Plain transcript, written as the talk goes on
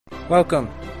Welcome.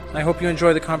 I hope you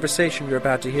enjoy the conversation you're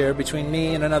about to hear between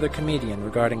me and another comedian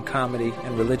regarding comedy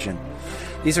and religion.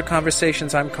 These are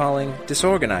conversations I'm calling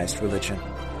disorganized religion.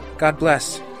 God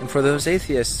bless, and for those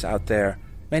atheists out there,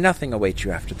 may nothing await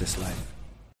you after this life.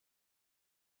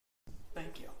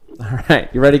 Thank you. All right,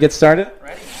 you ready to get started?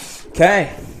 Ready.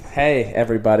 Okay. Hey,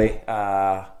 everybody.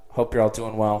 Hope you're all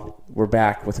doing well. We're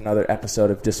back with another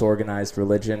episode of Disorganized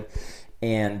Religion.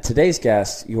 And today's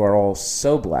guest, you are all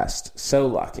so blessed, so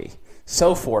lucky,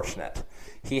 so fortunate.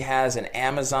 He has an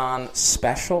Amazon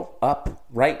special up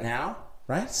right now,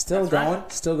 right? Still That's going,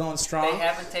 right. Still going strong. They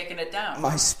haven't taken it down.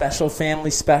 My special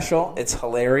family special. It's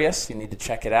hilarious. You need to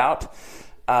check it out.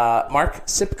 Mark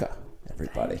Sipka,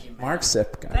 everybody. Thank you, man. Mark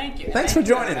Sipka. Thank you. Thanks Thank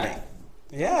for you, joining me. man.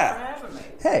 Yeah. Thanks for having me.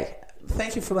 Hey,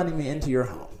 thank you for letting me into your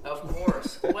home. Of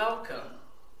course. Welcome.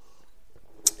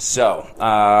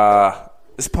 So,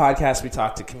 this podcast, we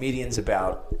talk to comedians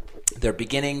about their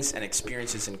beginnings and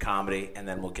experiences in comedy, and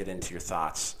then we'll get into your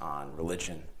thoughts on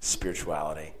religion,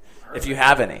 spirituality, if you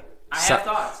have any. I have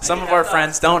thoughts. Some of our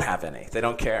friends don't have any. They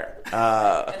don't care.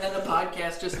 And then the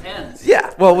podcast just ends.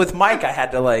 Yeah. Well, with Mike, I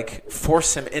had to,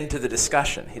 force him into the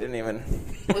discussion. He didn't even...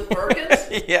 With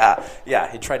Perkins?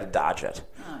 Yeah. He tried to dodge it.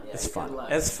 Oh, yeah, It's fun. good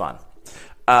luck. It's fun.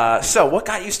 So, what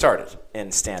got you started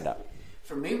in stand-up?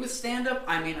 For me with stand-up,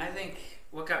 I think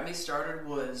what got me started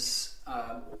was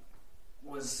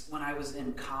when I was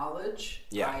in college.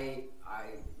 Yeah. I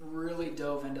really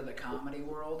dove into the comedy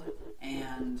world,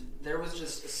 and there was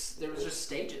just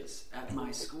stages at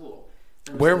my school.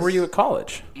 Where were you at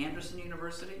college? Anderson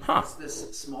University. Huh. It's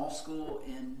this small school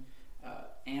in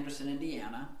Anderson,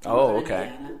 Indiana. Oh, Northern okay.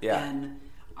 Indiana. Yeah. And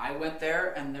I went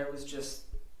there, and there was just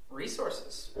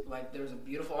resources. There was a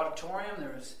beautiful auditorium.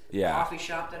 There was coffee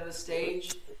shop at the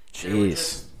stage. There were Jeez.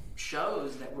 just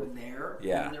shows that were there.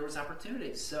 Yeah. And there was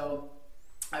opportunities. So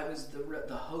I was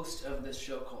the host of this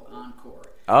show called Encore.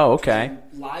 Oh, okay.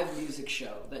 It's a live music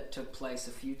show that took place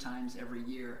a few times every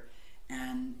year,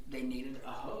 and they needed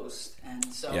a host. And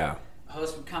so a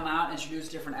host would come out, introduce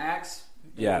different acts,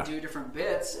 do different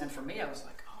bits, and for me, I was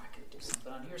like, I could do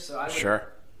something on here. So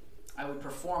I would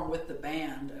perform with the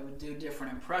band. I would do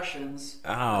different impressions. Oh.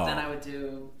 But then I would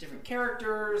do different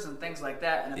characters and things like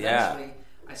that. And eventually,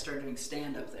 I started doing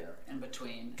stand-up there in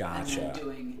between. Gotcha. And then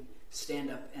doing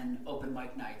stand-up and open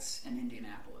mic nights in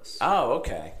Indianapolis. Oh,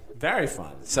 okay. Very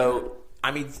fun. So,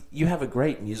 you have a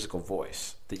great musical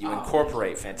voice that you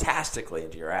incorporate fantastically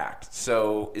into your act.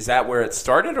 So, is that where it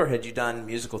started, or had you done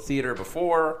musical theater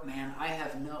before? Man, I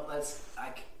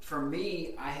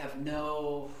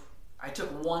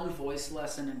took one voice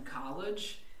lesson in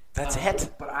college. That's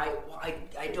it? But I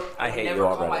don't. I hate never you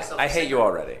call already. myself I a hate singer, you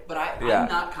already. But I'm Yeah.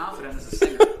 not confident as a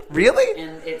singer. Really?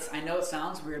 And I know it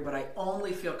sounds weird, but I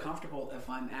only feel comfortable if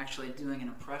I'm actually doing an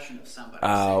impression of somebody.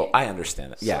 Oh, singing. I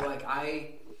understand it. Yeah. So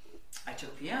I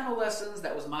took piano lessons.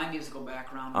 That was my musical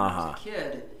background when I was a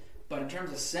kid. But in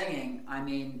terms of singing,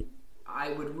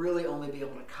 I would really only be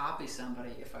able to copy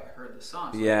somebody if I heard the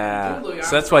song. Yeah.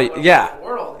 So that's why. Yeah.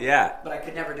 World, Yeah. But I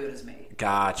could never do it as me.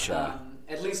 Gotcha.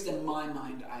 At least in my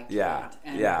mind, I can't. Yeah.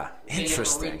 And Yeah. being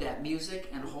Interesting. able to read that music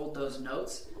and hold those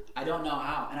notes, I don't know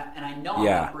how. And I know I'm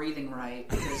Yeah. not breathing right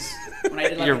because when I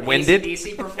did You're an winded?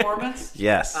 AC/DC performance,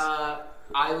 Yes.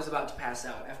 I was about to pass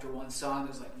out after one song. There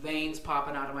was veins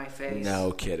popping out of my face.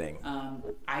 No kidding.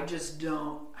 I just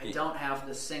don't. I don't have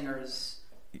the singer's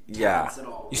Yeah. talents at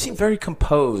all. You seem very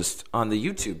composed on the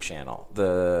YouTube channel.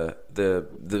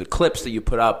 The clips that you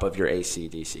put up of your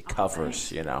AC/DC covers,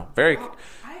 thanks. very.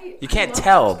 You can't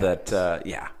tell that.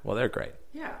 Well, they're great.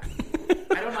 Yeah.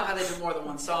 I don't know how they do more than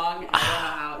one song. And I don't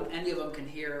know how any of them can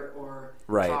hear or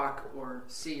talk or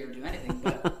see or do anything.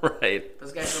 But Right.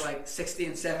 those guys are 60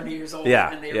 and 70 years old,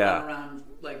 Yeah, and they yeah. run around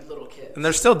like little kids. And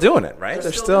they're still doing it, right?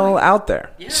 They're still still doing it. out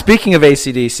there. Yeah. Speaking of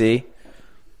AC/DC,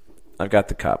 I've got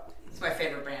the cup It's my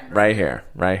favorite band. right here.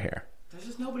 There's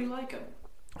just nobody like them.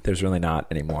 There's really not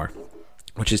anymore,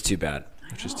 which is too bad.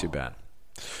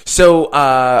 So,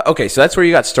 okay, so that's where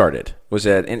you got started. Was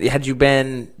it? And had you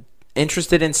been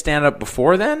interested in stand-up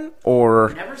before then,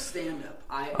 or Never stand up.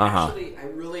 I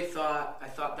really thought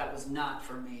that was not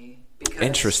for me because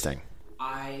interesting?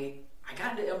 I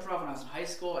got into improv when I was in high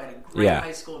school. I had a great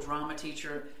high school drama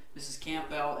teacher, Mrs.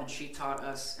 Campbell, and she taught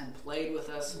us and played with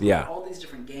us all these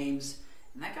different games,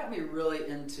 and that got me really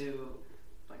into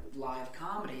live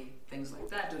comedy, things like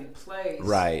that, doing plays.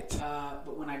 Right.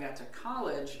 But when I got to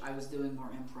college, I was doing more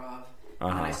improv.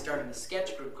 And I started a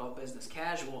sketch group called Business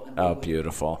Casual. And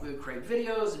beautiful. We would create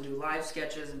videos and do live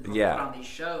sketches and put on these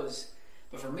shows.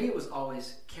 But for me, it was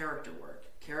always character work,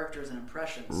 characters and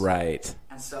impressions. Right.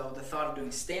 And so the thought of doing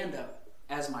stand-up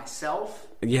as myself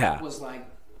was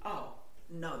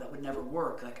no, that would never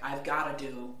work. Like, I've got to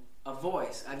do a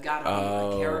voice. I've got to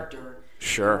be a character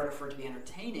in order for it to be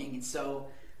entertaining. And so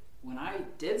when I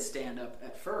did stand up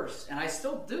at first, and I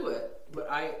still do it, but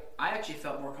I actually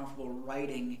felt more comfortable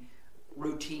writing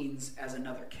routines as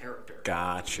another character.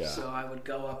 Gotcha. So I would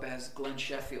go up as Glenn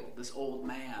Sheffield, this old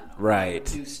man. Right. I would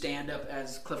do stand up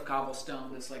as Cliff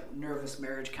Cobblestone, this like nervous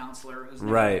marriage counselor who's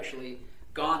never actually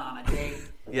gone on a date.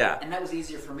 Yeah. And that was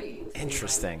easier for me.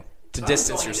 Interesting. To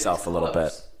distance yourself a little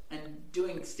bit. And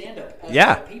doing stand up as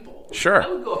other people. Sure. I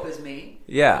would go up as me.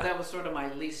 Yeah. But that was sort of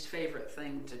my least favorite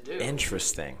thing to do.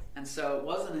 Interesting. And so it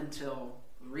wasn't until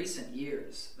recent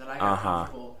years that I got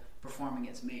comfortable performing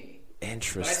as me.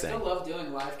 Interesting. But I still love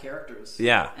doing live characters.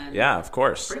 Yeah, yeah, of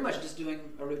course. Pretty much just doing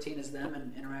a routine as them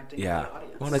and interacting with the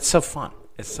audience. Well, it's so fun.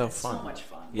 It's so much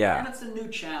fun. Yeah. And it's a new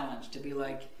challenge to be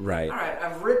like, right. All right,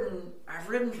 I've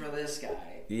written for this guy.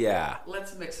 Yeah.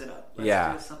 Let's mix it up.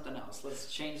 Let's do something else. Let's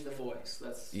change the voice.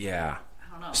 Yeah.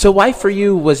 I don't know. So why for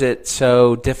you was it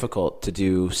so difficult to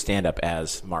do stand-up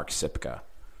as Mark Sipka?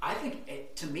 I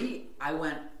think, to me, I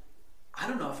went, I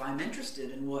don't know if I'm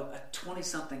interested in what a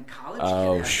 20-something college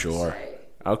kid has to say.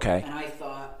 Okay. And I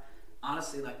thought,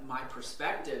 honestly, like, my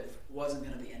perspective wasn't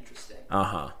going to be interesting.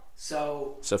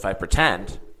 So if I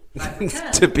pretend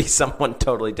to be someone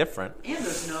totally different. And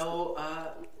there's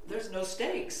no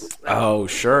stakes. Like,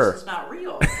 sure. This is not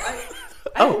real. I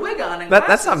have a wig on and glasses.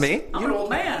 That's not me. I'm an old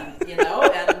man,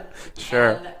 and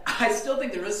sure. And I still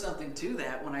think there is something to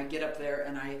that when I get up there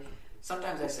and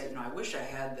sometimes I say, I wish I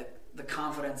had the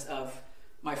confidence of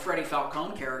my Freddie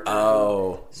Falcone character.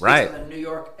 Oh, right. With a New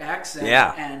York accent.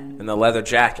 Yeah. And the leather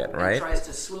jacket, right? And tries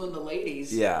to swoon the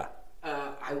ladies. Yeah.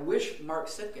 I wish Mark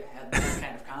Sipka had that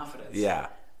kind of confidence. Yeah.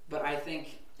 But I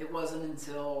think it wasn't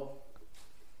until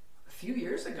a few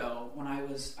years ago when I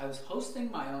was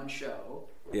hosting my own show.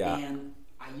 Yeah. And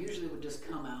I usually would just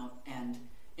come out and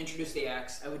introduce the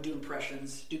acts. I would do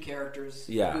impressions, do characters,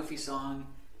 goofy song,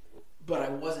 but I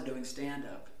wasn't doing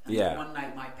stand-up. And then one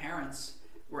night my parents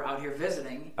were out here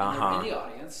visiting, and they were in the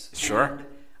audience. Sure. And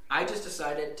I just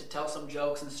decided to tell some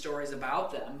jokes and stories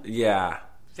about them. Yeah.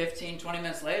 15, 20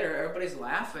 minutes later, everybody's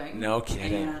laughing. No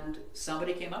kidding. And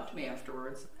somebody came up to me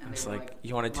afterwards, and it's they were like,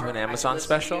 you want to do an Amazon you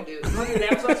special? You want to do an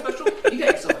Amazon special? You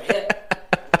got yourself a hit.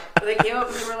 But they came up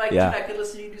and they were like, dude, I could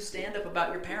listen to you do stand-up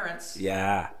about your parents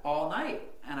all night.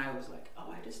 And I was like, oh,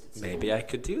 I just did maybe I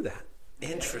could do that.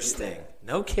 Interesting.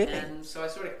 No kidding. And so I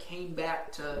sort of came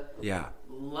back to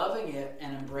loving it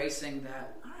and embracing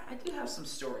that I do have some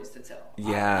stories to tell.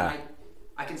 Yeah.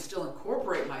 I can still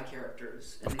incorporate my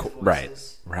characters in these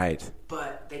voices. Right.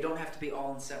 But they don't have to be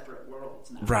all in separate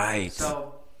worlds now. Right.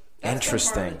 So that's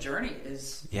interesting. Part of the journey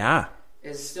is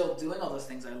still doing all those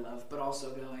things I love, but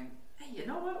also going, hey, you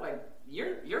know what? Like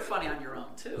you're funny on your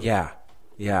own too. Yeah.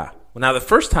 Yeah. Well, now the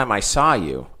first time I saw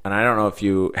you, and I don't know if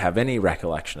you have any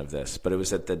recollection of this, but it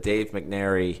was at the Dave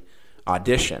McNary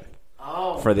audition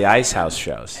for the Ice House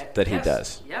shows that he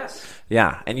does. Yes.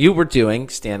 Yeah, and you were doing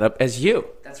stand-up as you.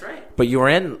 That's right. But you were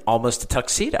in almost a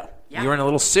tuxedo. Yeah. You were in a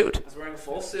little suit. I was wearing a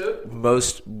full suit.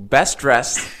 Best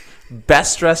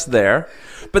dressed there.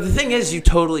 But the thing is, you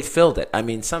totally filled it. I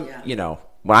mean,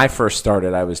 when I first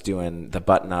started, I was doing the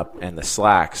button-up and the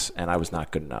slacks, and I was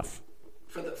not good enough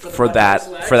for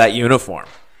that uniform.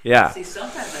 Yeah. See,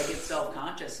 sometimes I get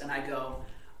self-conscious, and I go,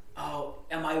 oh,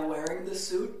 am I wearing the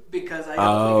suit because I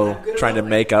don't think I'm good trying enough? to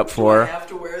make up for. I have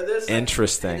to wear this.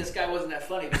 Interesting. This guy wasn't that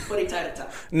funny, but he tied it tight.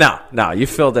 No, you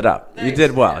filled it up. Thanks. You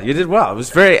did well. It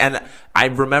was and I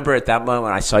remember at that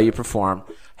moment I saw you perform,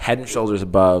 head and shoulders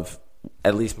above.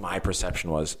 At least my perception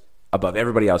was above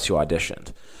everybody else who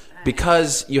auditioned,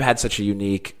 because you had such a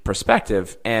unique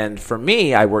perspective. And for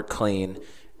me, I worked clean,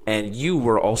 and you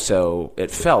were also.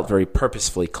 It felt very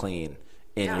purposefully clean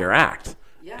in your act.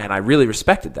 Yeah. And I really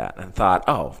respected that and thought,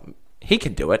 oh, he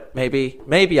can do it.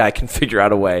 Maybe I can figure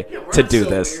out a way to do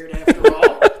this. Weird after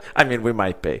all. I mean, we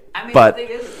might be. I mean, but the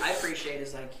thing is, I appreciate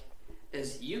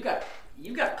is you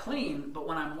got clean, but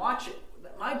when I'm watching,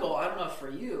 my goal, I don't know if for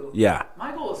you,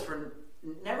 my goal is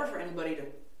never for anybody to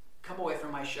come away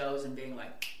from my shows and being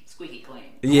like squeaky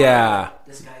clean. Yeah. Like,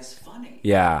 this guy's funny.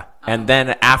 Yeah. And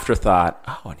then afterthought,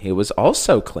 and he was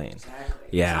also clean. Exactly.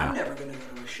 Yeah. So I'm never going to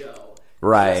go to a show.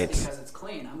 Right. Just because it's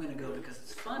clean. I'm going to go because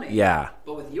it's funny. Yeah.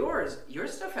 But with yours, your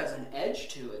stuff has an edge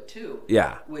to it too.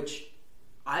 Yeah. Which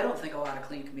I don't think a lot of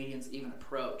clean comedians even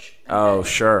approach. Oh,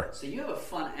 sure. So you have a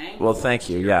fun angle. Well, thank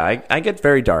you. Yeah, I get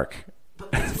very dark.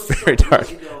 But that's what's very so cool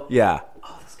dark. You go, yeah.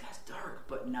 Oh, this guy's dark,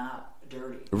 but not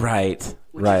dirty. Right.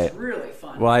 Which is really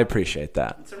fun. Well, I appreciate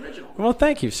that. It's original. Well,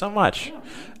 thank you so much.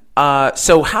 Yeah,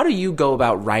 So how do you go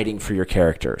about writing for your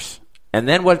characters? And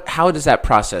then how does that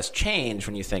process change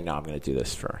when you think, no, I'm going to do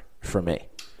this for me?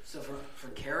 So for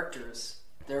characters,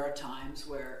 there are times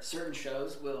where certain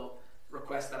shows will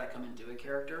request that I come and do a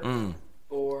character.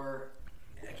 Or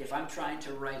like if I'm trying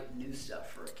to write new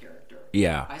stuff for a character,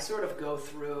 I sort of go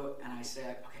through and I say,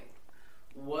 okay,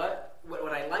 what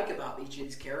I like about each of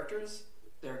these characters,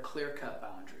 there are clear-cut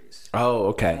boundaries. Oh,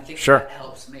 okay. And I think that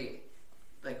helps me.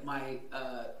 Like my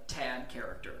Tad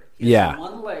character. He has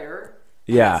one layer.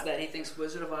 It's that he thinks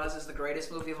Wizard of Oz is the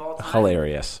greatest movie of all time.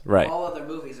 Hilarious. Right. All other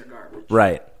movies are garbage.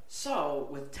 Right. So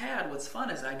with Tad, what's fun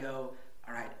is I go,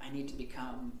 all right, I need to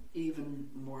become even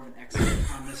more of an expert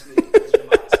on this movie, Wizard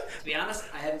of Oz. To be honest,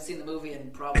 I haven't seen the movie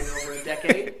in probably over a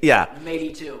decade.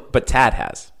 Maybe 2. But Tad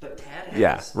has.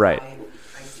 Yeah, right. I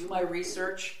do my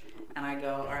research and I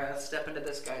go, all right, let's step into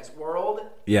this guy's world.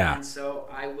 Yeah. And so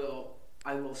I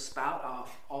will spout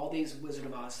off all these Wizard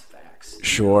of Oz facts.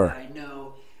 Sure. That I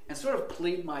know and sort of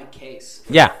plead my case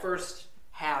for the first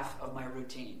half of my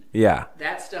routine. Yeah.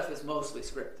 That stuff is mostly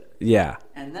scripted. Yeah.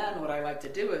 And then what I like to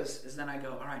do is then I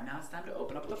go, all right, now it's time to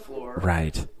open up the floor.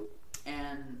 Right.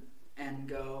 And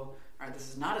go, all right, this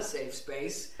is not a safe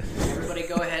space. Everybody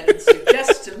go ahead and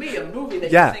suggest to me a movie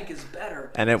that you think is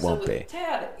better. And it won't be.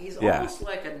 Tad, he's almost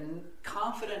like a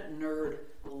confident nerd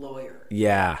lawyer.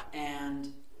 Yeah.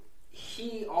 And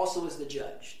he also is the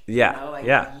judge. Yeah. You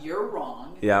know, you're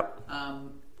wrong. Yep.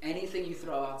 Anything you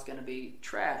throw out is going to be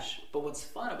trash. But what's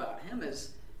fun about him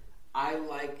is I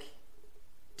like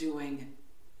doing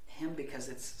him because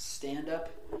it's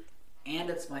stand-up and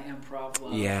it's my improv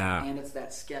love. Yeah. And it's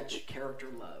that sketch character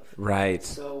love. Right.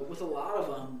 So with a lot of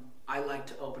them, I like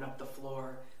to open up the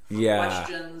floor for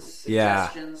questions,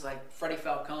 suggestions. Like Freddie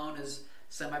Falcone is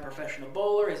semi-professional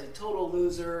bowler. He's a total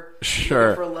loser.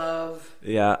 Sure. For love.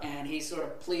 Yeah. And he sort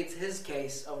of pleads his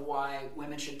case of why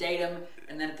women should date him.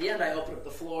 And then at the end, I open up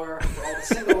the floor for all the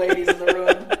single ladies in the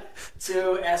room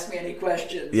to ask me any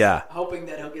questions. Yeah. Hoping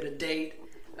that he'll get a date.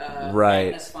 Right.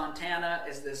 Agnes Fontana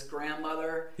is this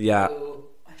grandmother. Yeah. Who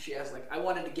she has I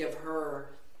wanted to give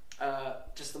her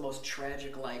just the most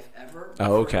tragic life ever.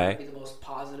 Oh, okay. Be the most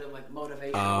positive,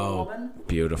 motivational woman.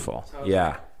 Beautiful.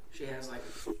 So she has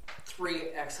 3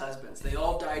 ex-husbands. They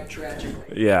all died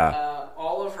tragically. Yeah.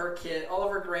 All of her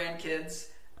grandkids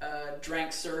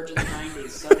drank Surge in the 90s,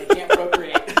 so they can't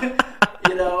procreate.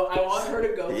 I want her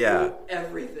to go through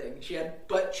everything. She had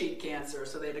butt cheek cancer,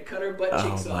 so they had to cut her butt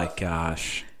cheeks off. Oh my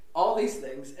gosh. All these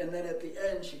things, and then at the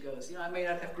end she goes, I may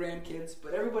not have grandkids,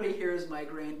 but everybody here is my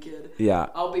grandkid. Yeah.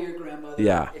 I'll be your grandmother.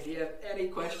 Yeah. If you have any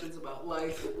questions about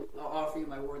life, I'll offer you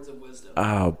my words of wisdom.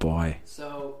 Oh boy.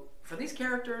 So for these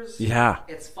characters,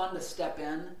 it's fun to step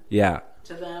in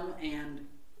to them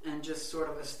and just sort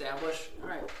of establish, all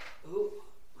right,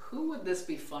 who would this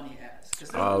be funny as? Because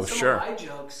there's some of my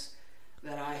jokes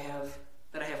that I have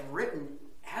written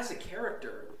as a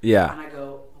character. Yeah. And I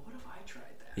go, well, what if I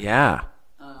tried that? Yeah.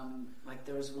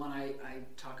 There was one I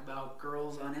talk about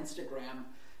girls on Instagram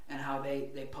and how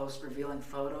they post revealing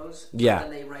photos. Yeah.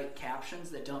 And they write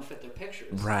captions that don't fit their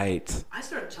pictures. Right. I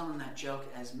started telling that joke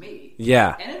as me.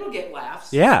 Yeah. And it'll get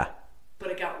laughs. Yeah.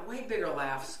 But it got way bigger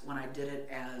laughs when I did it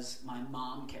as my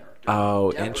mom character.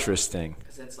 Oh, Deborah, interesting.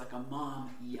 Because it's like a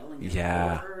mom yelling at all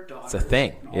of her daughters. It's a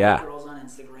thing. And all the girls on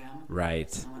Instagram.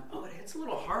 Right. And I went, oh, it hits a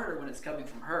little harder when it's coming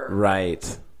from her.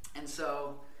 Right. And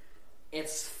so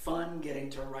it's fun getting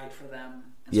to write for them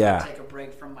and sort of take a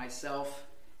break from myself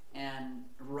and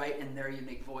write in their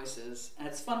unique voices. And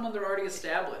it's fun when they're already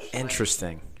established.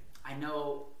 Interesting. I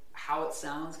know how it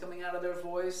sounds coming out of their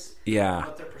voice. Yeah.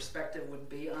 What their perspective would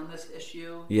be on this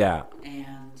issue. Yeah.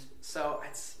 And so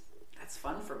that's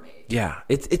fun for me. Yeah.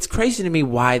 It's crazy to me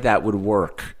why that would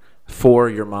work for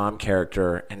your mom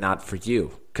character and not for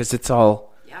you. Because it's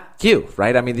all you,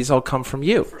 right? I mean, these all come from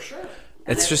you. For sure.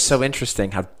 It's just so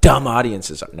interesting how dumb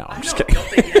audiences are. No, I'm just kidding. Don't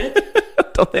they get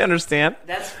it? Don't they understand?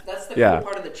 That's the cool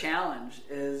part of the challenge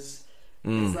is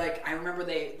I remember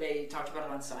they talked about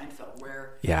it on Seinfeld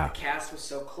where the cast was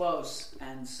so close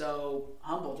and so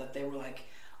humble that they were like,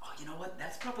 oh, you know what?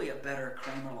 That's probably a better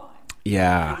Kramer line.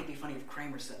 Yeah. I think it'd be funny if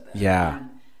Kramer said that. Yeah. And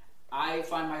I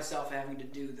find myself having to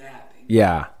do that.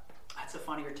 Yeah. That's a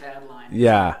funnier Tad line.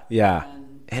 Yeah. Yeah.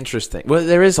 Interesting. Well,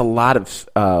 there is a lot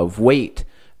of weight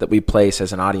that we place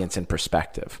as an audience in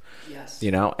perspective. Yes.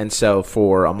 And so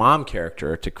for a mom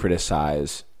character to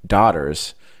criticize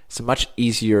daughters, it's a much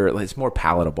easier, it's more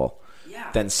palatable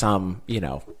than some,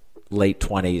 late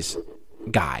 20s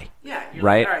guy. Yeah.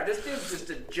 Right? Like, all right, this dude's just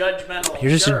a judgmental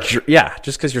You're just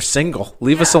just because you're single.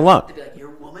 Leave us alone. They'd be like,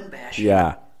 you're woman bashing.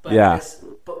 Yeah.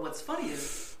 But what's funny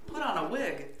is put on a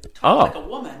wig, talk like a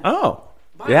woman. Oh.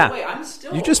 By the way, I'm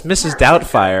still you just Mrs.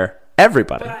 Doubtfire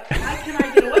everybody. But how can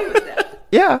I get away with that?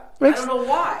 Yeah. I don't know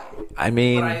why. I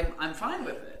mean, but I'm fine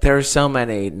with it. There are so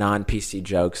many non-PC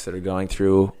jokes that are going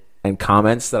through and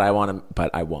comments that I want to,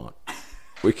 but I won't.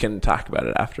 We can talk about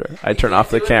it after I turn off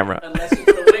the camera. Unless you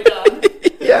put a wig on.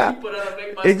 Yeah. You put on a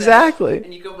big mustache. Exactly.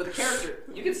 And you go with a character.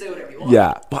 You can say whatever you want.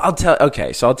 Yeah. Well,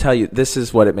 I'll tell you, this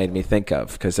is what it made me think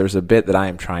of, because there's a bit that I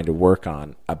am trying to work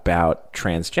on about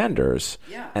transgenders.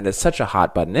 Yeah. And it's such a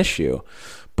hot button issue.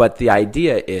 But the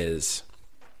idea is,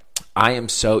 I am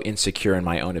so insecure in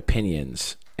my own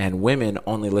opinions, and women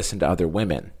only listen to other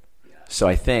women. Yeah. So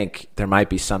I think there might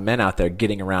be some men out there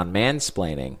getting around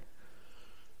mansplaining.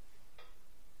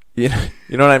 You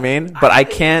know what I mean? But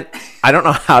I don't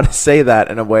know how to say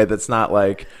that in a way that's not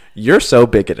like, you're so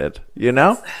bigoted, you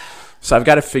know? So I've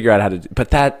got to figure out how to do, but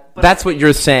that's what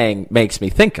you're saying makes me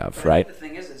think of, right? The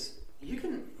thing is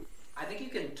I think you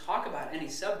can talk about any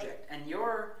subject, and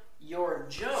your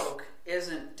joke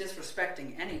isn't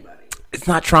disrespecting anybody. It's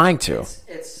not trying to.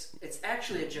 It's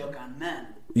actually a joke on men.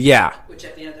 Yeah. Which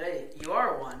at the end of the day, you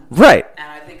are one. Right.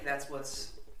 And I think that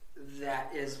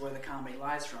is where the comedy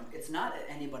lies from. It's not at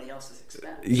anybody else's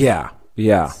expense. Yeah.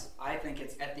 I think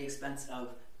it's at the expense of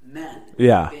men.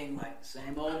 Yeah. Being like,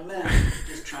 same old men,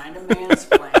 just trying to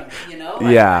mansplain, you know?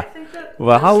 Yeah. I think that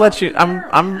I'll let you,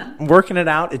 I'm working it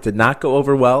out. It did not go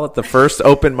over well at the first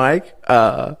open mic.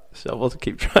 So we'll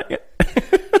keep trying it.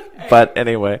 But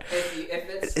anyway.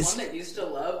 If it's one that you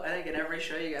still love, I think in every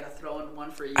show you got to throw in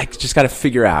one for you. I just got to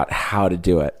figure out how to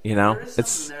do it, you know? There is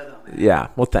something there, though, man. Yeah.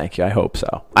 Well, thank you. I hope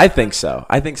so. I think so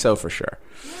for sure.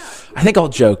 Yeah. I think all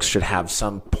jokes should have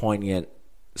some poignant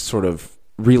sort of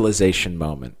realization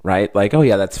moment, right? Like, oh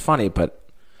yeah, that's funny, but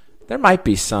there might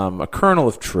be a kernel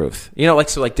of truth. You know,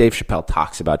 like Dave Chappelle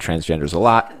talks about transgenders a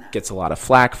lot, gets a lot of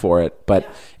flack for it, but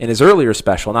in his earlier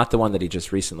special, not the one that he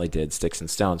just recently did, Sticks and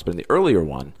Stones, but in the earlier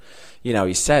one, you know,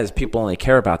 he says people only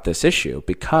care about this issue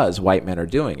because white men are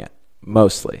doing it,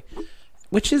 mostly,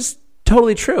 which is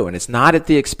totally true, and it's not at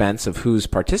the expense of who's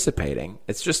participating.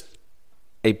 It's just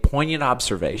a poignant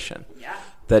observation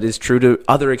that is true to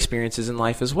other experiences in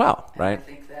life as well, right? I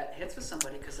think that hits with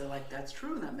somebody because they're like, that's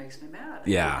true, and that makes me mad.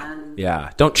 Yeah.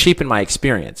 Don't cheapen my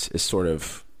experience is sort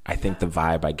of, I think, the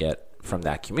vibe I get from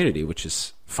that community, which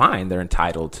is fine. They're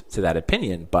entitled to that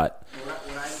opinion, but...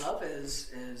 What I love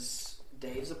is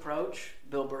Dave's approach,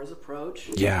 Bill Burr's approach.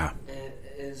 Yeah.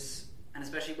 Is, and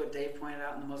especially what Dave pointed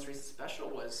out in the most recent special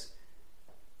was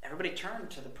everybody turned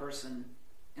to the person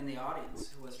in the audience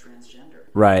who was transgender.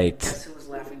 Right. Guess who was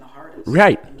laughing the hardest?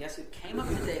 Right. And guess who came up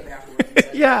to Dave afterwards and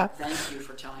said, thank you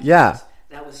for telling me this.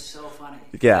 That was so funny.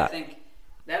 Yeah. I think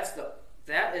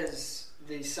that is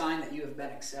the sign that you have been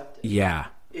accepted. Yeah.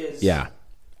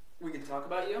 We can talk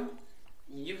about you.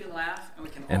 You can laugh, and we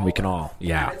can all. And we can all.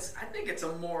 Yeah. I think it's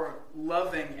a more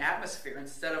loving atmosphere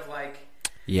instead of like.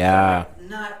 Yeah.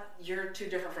 You're too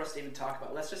different for us to even talk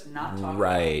about. Let's just not talk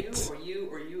right. about you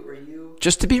or you.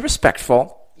 Just to be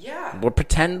respectful. Yeah. We'll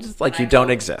pretend like you don't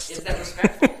exist. Is that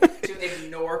respectful? To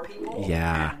ignore people?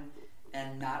 Yeah.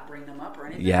 And not bring them up or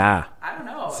anything? Yeah. I don't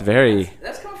know. It's very...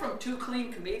 That's coming from two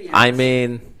clean comedians. I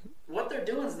mean... What they're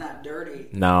doing is not dirty.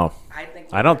 No.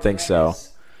 I don't think so.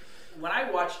 When I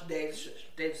watched Dave's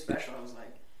special, I was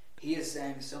like, he is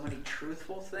saying so many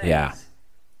truthful things. Yeah.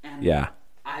 And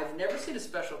I've never seen a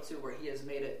special, too, where he has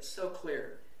made it so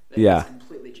clear that he's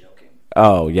completely joking.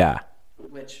 Oh, yeah.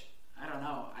 Which, I don't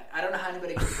know. I don't know how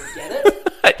anybody can forget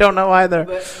it. I don't know either.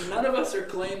 But none of us are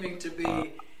claiming to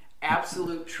be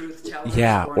absolute truth tellers.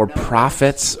 Yeah, or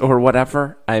prophets or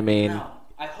whatever. I mean... No,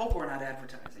 I hope we're not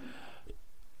advertising that.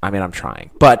 I mean, I'm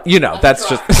trying. But, that's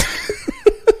just...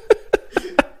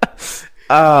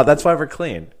 that's why we're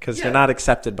clean. Because you're not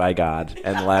accepted by God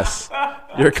unless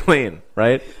you're clean,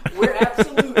 right? We're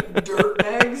absolute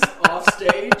dirtbags off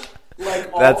stage,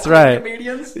 like all that's right.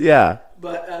 comedians. Yeah.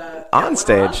 But on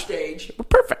stage, we're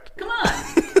perfect. Come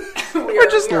on. We're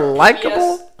just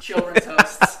likable. Children's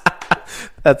hosts.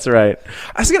 That's right.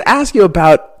 I was going to ask you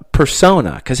about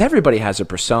persona, because everybody has a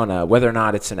persona, whether or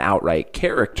not it's an outright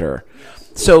character.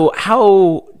 Yes. So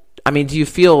do you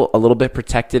feel a little bit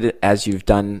protected as you've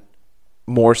done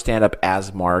more stand-up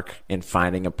as Mark in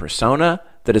finding a persona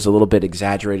that is a little bit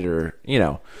exaggerated or,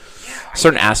 a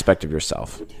certain aspect of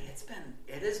yourself? Dude,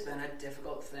 it has been a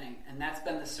difficult thing, and that's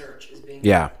been the search, is being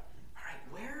all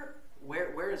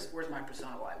right, where's my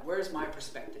persona lie? Where's my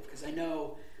perspective? Because I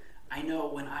know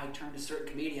when I turn to certain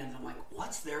comedians, I'm like,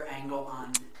 what's their angle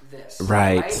on this?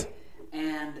 Right?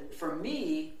 And for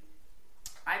me,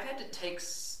 I've had to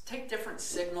take different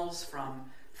signals from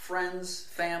friends,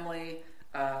 family,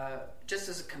 just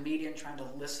as a comedian trying to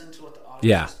listen to what the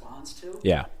audience responds to.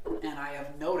 Yeah. And I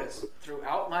have noticed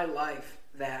throughout my life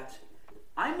that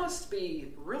I must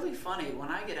be really funny when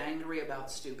I get angry about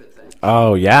stupid things.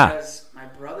 Oh, yeah. Because my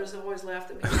brothers have always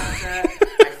laughed at me about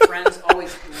that. My friends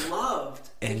always loved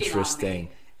picking on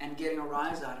me and getting a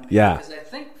rise out of me. Yeah. Because I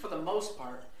think for the most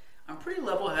part, I'm pretty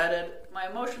level-headed. My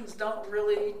emotions don't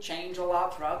really change a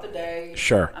lot throughout the day.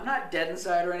 Sure. I'm not dead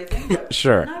inside or anything, but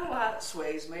sure. Not a lot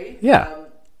sways me. Yeah.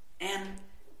 And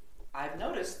I've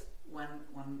noticed when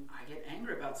I get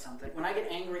angry about something, when I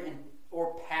get angry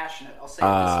or passionate, I'll say this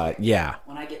way. Yeah.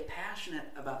 When I get passionate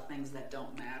about things that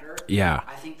don't matter,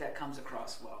 I think that comes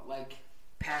across well. Like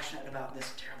passionate about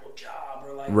this terrible job,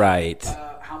 or like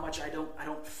how much I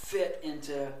don't fit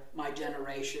into my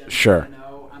generation. Sure. You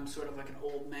know, I'm sort of like an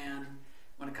old man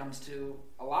when it comes to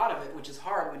a lot of it, which is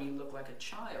hard when you look like a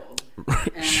child.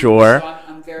 And sure. So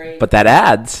I'm very. But that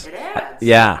adds. It adds.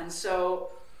 Yeah. And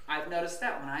so I've noticed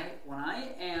that when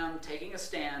I am taking a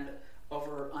stand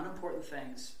over unimportant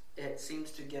things, it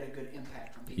seems to get a good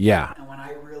impact from people. Yeah. And when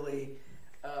I really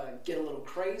get a little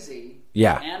crazy,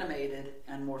 animated,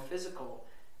 and more physical,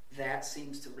 that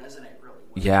seems to resonate really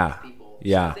well with people.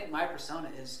 Yeah. So I think my persona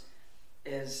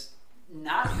is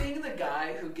not being the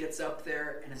guy who gets up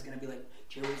there and is going to be like,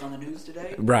 "Do you hear what's on the news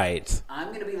today?" Right. I'm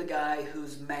going to be the guy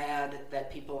who's mad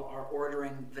that people are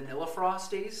ordering vanilla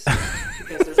Frosties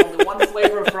because there's only one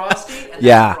flavor of Frosty, and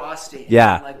that's Frosty. And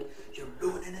I'm like, you're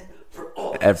ruining it for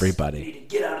all of us. Everybody. You need to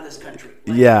get out of this country.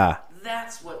 Like,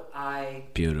 that's what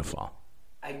Beautiful.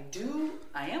 I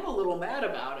am a little mad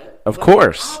about it. Of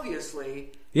course.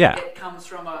 Obviously. Yeah. It comes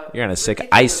from a. You're gonna sick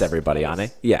ice everybody on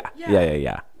it. Yeah.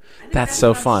 That's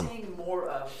so fun. More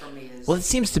of for me is, well, it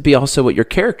seems to be also what your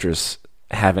characters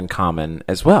have in common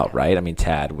as well, right? I mean,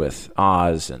 Tad with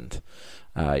Oz and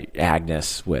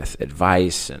Agnes with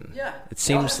advice, and it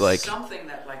seems like something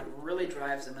that like really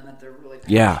drives them and that they're really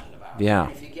passionate about. Yeah.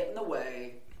 And if you get in the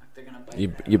way, like, they're gonna bite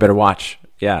you better watch.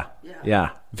 Yeah.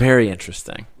 Very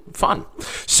interesting. Fun.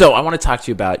 So I want to talk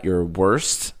to you about your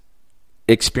worst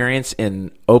experience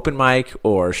in open mic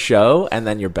or show, and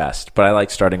then your best. But I like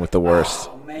starting with the worst.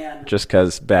 Oh man! Just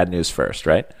because bad news first,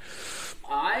 right?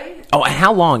 And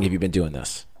how long have you been doing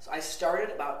this? So I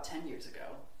started about 10 years ago,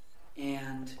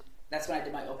 and that's when I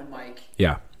did my open mic.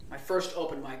 Yeah. My first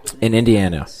open mic was in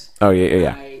Indiana. Oh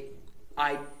yeah.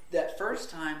 I that first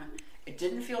time, it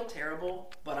didn't feel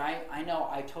terrible, but I know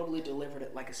I totally delivered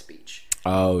it like a speech.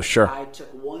 Oh sure. I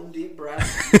took one deep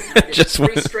breath. And I did Just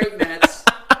 3 straight minutes.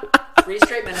 3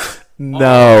 straight minutes.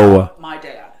 No. My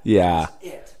dad. Yeah. That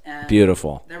was it. And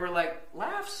beautiful. There were like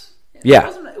laughs. Yeah. It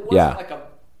wasn't like a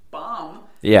bomb.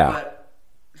 Yeah. But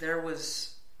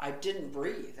I didn't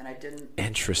breathe, and I didn't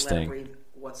Interesting. let it breathe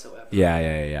whatsoever.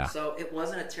 Yeah. So it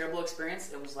wasn't a terrible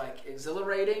experience. It was like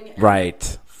exhilarating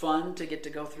and fun to get to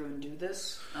go through and do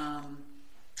this.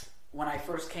 When I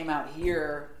first came out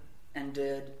here and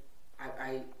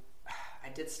I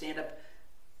did stand up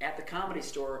at the Comedy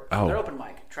Store for their open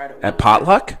mic. Tried it at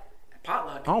Potluck? At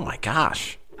Potluck. Oh my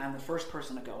gosh. I'm the first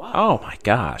person to go up. Oh my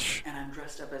gosh. And I'm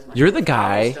dressed up as my You're the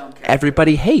guy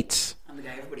everybody hates. I'm the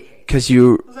guy everybody hates. Because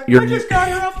you're I just got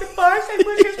here off the bus. I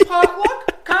wish it's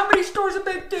Potluck. Comedy Store's a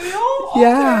big deal.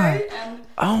 Yeah. Okay. And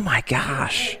oh my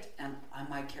gosh. And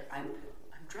I'm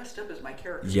dressed up as my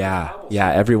character. Yeah.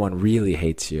 Everyone really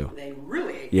hates you. They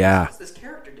really hate me. Yeah. What's this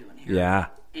character doing here? Yeah.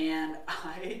 And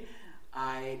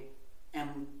I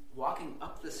am walking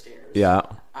up the stairs. Yeah.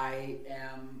 I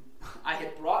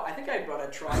think I had brought a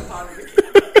tripod and a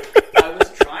camera. I was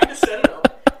trying to set it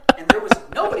up, and there was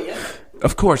nobody in there.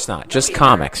 Of course not. Just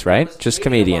comics, right? Just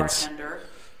comedians.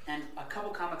 And a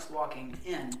couple comics walking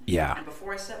in. Yeah. And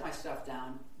before I set my stuff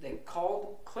down, they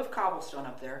called Cliff Cobblestone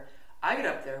up there. I get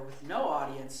up there with no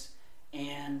audience,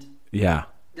 and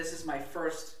this is my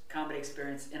first comedy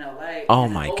experience in LA. Oh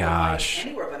my gosh.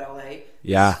 Anywhere but LA.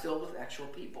 Yeah. It's filled with actual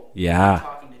people. Yeah.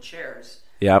 Talking to chairs.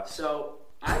 Yep. So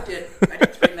I did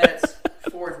 3 minutes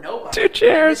for nobody. 2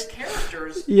 chairs. And his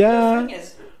characters. Yeah. The thing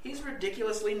is, he's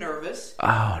ridiculously nervous.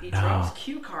 Oh he no. drops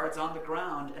cue cards on the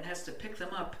ground and has to pick them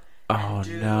up and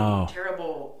do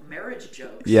terrible marriage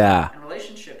jokes. Yeah. And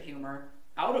relationship humor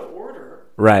out of order.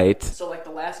 Right. So like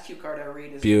the last cue card I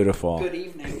read is beautiful. Good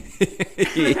evening.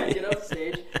 I get off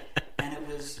stage, and it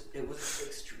was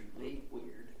extremely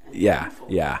weird. And painful.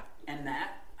 Yeah. And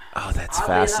that. Oh, that's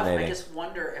fascinating. fascinating. I just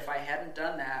wonder if I hadn't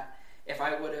done that, if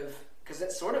I would have, because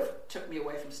it sort of took me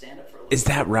away from stand-up for a little. Is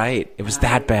that right? It was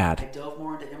that bad. I dove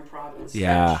more into improv and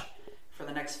sketch for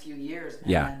the next few years,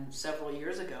 and then several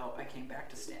years ago, I came back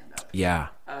to stand-up. Yeah.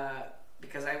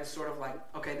 Because I was sort of like,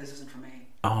 okay, this isn't for me.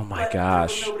 Oh my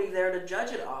gosh. There was nobody there to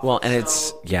judge it off. Well, and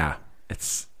it's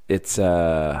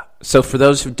so for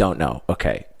those who don't know,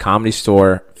 okay, Comedy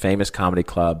Store, famous comedy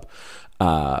club,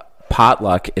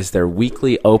 Potluck is their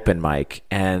weekly open mic.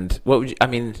 And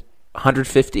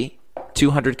 150,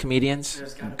 200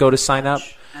 comedians go to sign up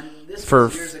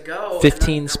for years ago,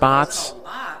 15 spots. A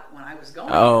lot when I was going.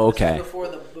 Oh, okay. Before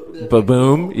the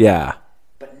Boom, yeah.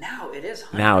 But now it is.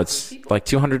 Now it's like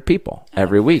 200 people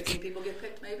every week. People get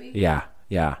picked, maybe. Yeah.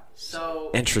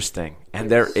 So interesting. And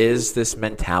there is this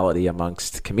mentality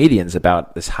amongst comedians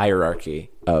about this hierarchy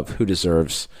of who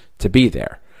deserves to be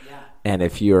there. Yeah. And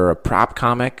if you're a prop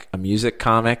comic, a music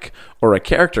comic, or a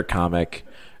character comic,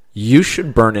 you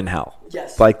should burn in hell.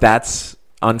 Yes. Like that's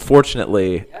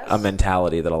unfortunately a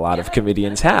mentality that a lot of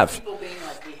comedians have. People being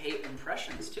like, we hate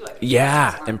impressions too. Like,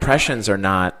 impressions are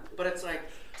not. But it's like,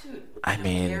 dude,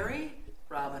 Harry,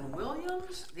 Robin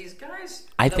Williams, these guys.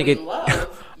 I think it.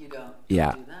 Love, you don't.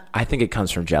 Yeah, do that. I think it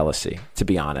comes from jealousy. To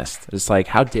be honest, it's like,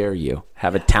 how dare you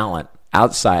have a talent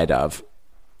outside of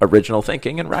original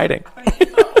thinking and writing?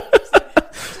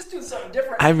 Just do something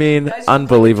different. I mean,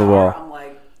 unbelievable. Guitar, I'm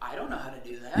like, I don't know how to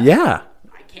do that. Yeah.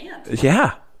 I can't.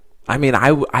 Yeah. I mean,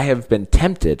 I have been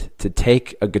tempted to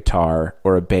take a guitar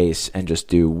or a bass and just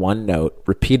do one note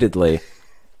repeatedly,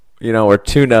 or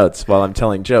two notes while I'm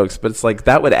telling jokes. But it's like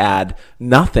that would add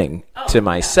nothing to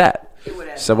my set.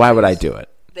 So why would I do it?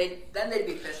 Then they'd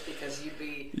be pissed because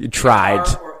You tried.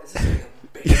 Is this like a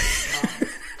bass?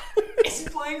 Is he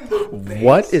playing the bass?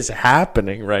 What is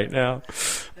happening right now?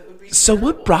 So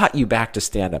what brought you back to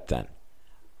stand-up then?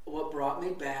 What brought me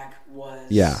back was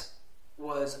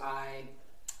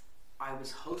I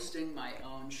was hosting my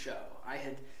own show. I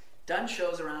had done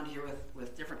shows around here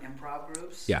with different improv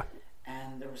groups. Yeah.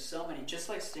 And there were so many, just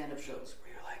like stand-up shows,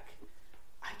 where you're like,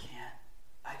 I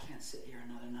can't sit here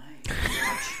another night and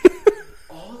watch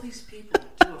all these people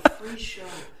do a free show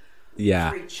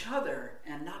for each other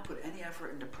and not put any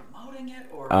effort into promoting it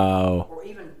or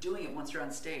even doing it once you're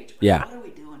on stage. Like, what are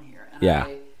we doing here? And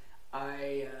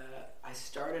I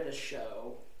started a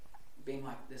show being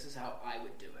like, this is how I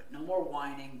would do it. No more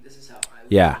whining. This is how I would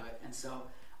do it. And so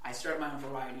I started my own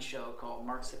variety show called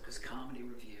Mark Sipka's Comedy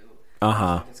Review.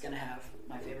 It's going to have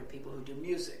my favorite people who do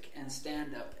music and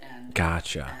stand-up and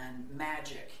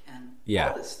magic and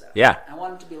all this stuff. Yeah. I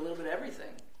wanted to be a little bit of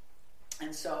everything.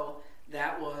 And so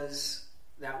that was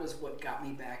what got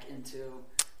me back into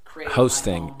creating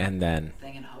hosting my own and then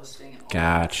thing and hosting and all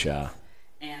gotcha. That stuff.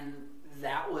 And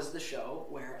that was the show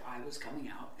where I was coming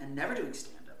out and never doing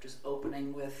stand-up, just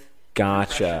opening with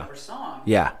gotcha or song.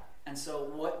 Yeah. And so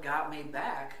what got me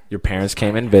back? Your parents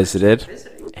came and visited.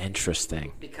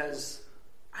 Interesting. Because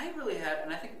I really had,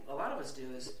 and I think a lot of us do,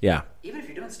 is even if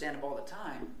you're doing stand-up all the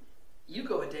time, you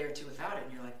go a day or two without it,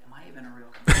 and you're like, "Am I even a real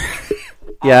comedian?"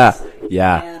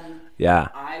 And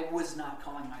I was not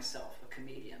calling myself a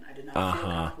comedian. I did not feel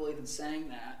comfortable even saying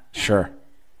that. And sure.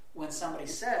 When somebody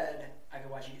said, "I could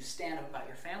watch you do stand-up about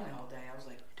your family all day," I was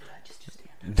like, "Did I just do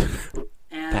stand-up?"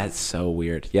 And that's so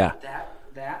weird. Yeah.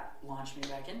 That launched me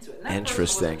back into it. And that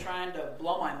interesting. Person wasn't trying to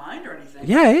blow my mind or anything.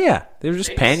 Yeah. They were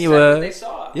just paying you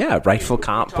rightful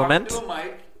compliment. Talked to a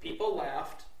mic, people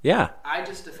laughed. Yeah. I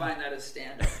just define that as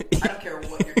stand-up. I don't care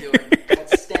what you're doing.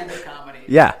 That's stand-up comedy.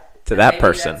 Yeah, to that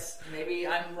person. Maybe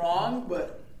I'm wrong,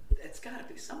 but it's got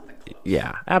to be something close.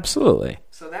 Yeah, absolutely.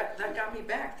 So that got me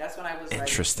back. That's when I was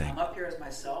interesting. Like, I'm up here as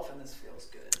myself, and this feels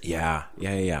good. Yeah.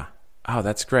 Oh,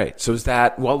 that's great. So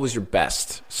what was your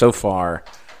best so far?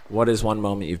 What is one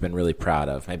moment you've been really proud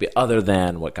of? Maybe other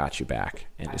than what got you back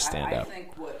into stand-up. I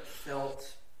think what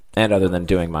felt... And other than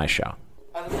doing my show.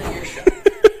 Other than your show.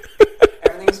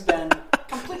 Everything's been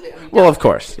completely... of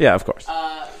course. Yeah, of course.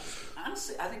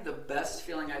 Honestly, I think the best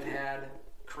feeling I've had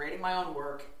creating my own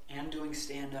work and doing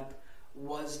stand-up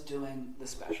was doing the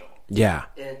special. Yeah.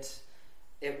 It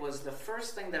was the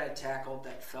first thing that I tackled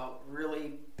that felt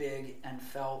really big and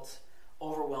felt...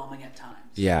 overwhelming at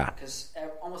times. Yeah. Because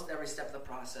almost every step of the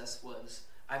process was,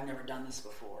 I've never done this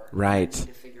before. Right. I need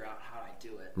to figure out how I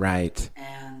do it. Right.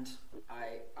 And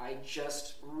I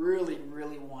just really,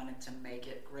 really wanted to make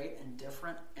it great and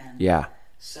different. And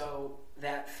so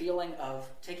that feeling of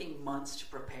taking months to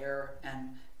prepare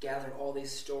and gather all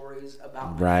these stories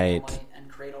about my family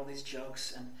and create all these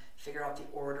jokes and figure out the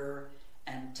order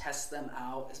and test them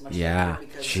out as much as I could,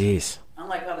 because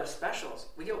unlike other specials,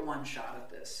 we get one shot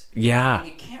at this. Yeah. And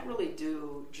you can't really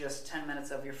do just 10 minutes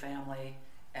of your family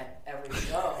at every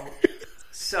show.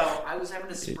 So I was having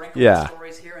to sprinkle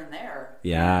stories here and there.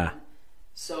 Yeah. And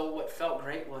so what felt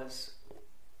great was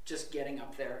just getting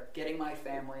up there, getting my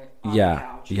family on the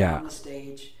couch, on the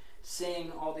stage,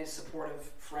 seeing all these supportive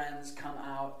friends come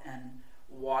out and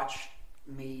watch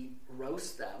me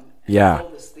roast them and fill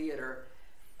this theater.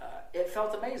 It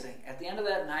felt amazing. At the end of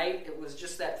that night, it was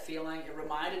just that feeling. It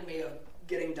reminded me of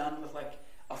getting done with like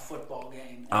a football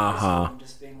game. And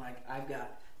just being like, I've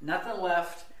got nothing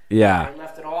left. Yeah. I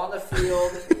left it all on the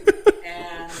field,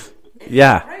 and it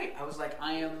was great. I was like,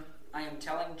 I am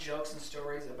telling jokes and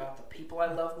stories about the people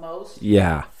I love most.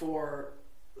 Yeah. For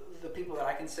the people that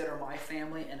I consider my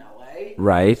family in LA.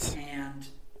 Right. And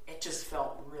it just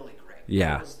felt really great.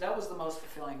 Yeah. That was the most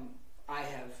fulfilling I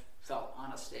have felt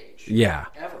on a stage. Yeah.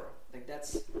 Ever. Like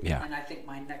that's. Yeah. And I think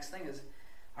my next thing is,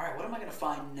 all right, what am I going to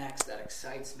find next that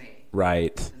excites me?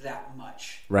 Right. That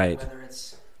much. Right. Whether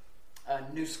it's a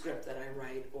new script that I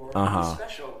write, or a new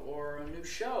special, or a new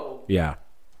show. Yeah.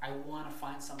 I want to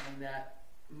find something that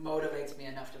motivates me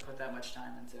enough to put that much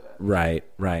time into it. Right.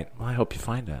 Well, I hope you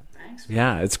find it. Thanks.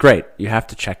 Yeah, it's great. You have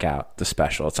to check out the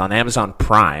special. It's on Amazon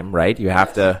Prime, right? You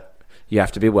have to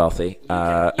be wealthy.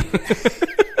 For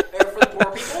the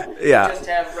poor people, yeah. Just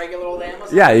have regular old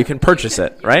Amazon. Yeah, you can purchase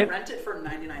it, right? You can rent it for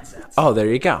 99 cents. Oh, there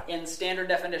you go. In standard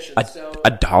definition.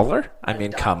 $1? I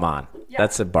mean, come on. Yeah.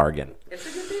 That's a bargain. It's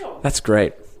a good deal. That's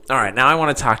great. All right, now I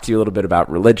want to talk to you a little bit about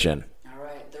religion. All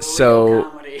right. So,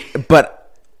 comedy. But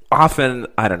often,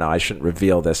 I don't know, I shouldn't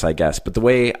reveal this, I guess, but the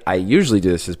way I usually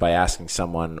do this is by asking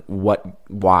someone,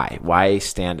 why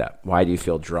stand up? Why do you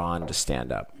feel drawn to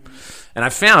stand up? And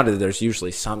I've found that there's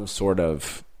usually some sort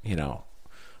of,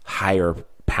 higher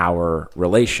power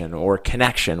relation or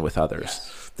connection with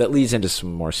others that leads into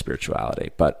some more spirituality.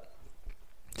 But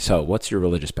so what's your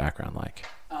religious background like?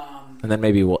 And then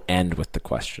maybe we'll end with the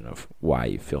question of why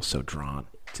you feel so drawn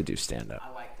to do stand-up.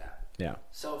 I like that. Yeah.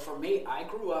 So for me, I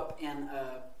grew up in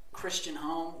a Christian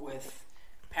home with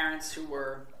parents who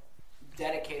were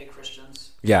dedicated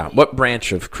Christians. Yeah. What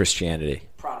branch of Christianity?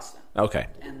 Protestant. Okay.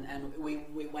 And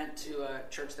we went to a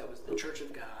church that was the Church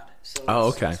of God. So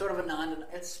okay. It's sort of a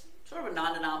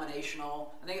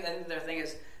non-denominational. I think their thing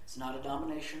is it's not a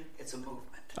domination, it's a movement.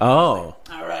 Oh.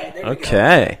 All right. There we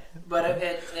go. But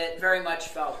it very much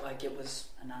felt like it was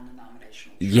a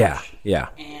non-denominational church. Yeah.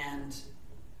 And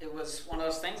it was one of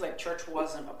those things like church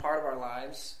wasn't a part of our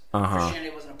lives.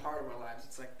 Christianity wasn't a part of our lives.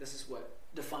 It's like this is what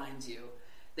defines you.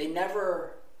 They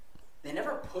never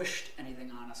pushed anything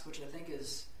on us, which I think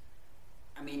is,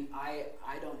 I mean, I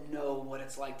don't know what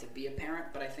it's like to be a parent,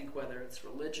 but I think whether it's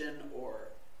religion or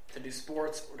to do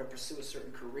sports or to pursue a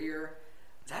certain career,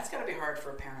 that's got to be hard for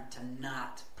a parent to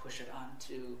not push it on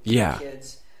to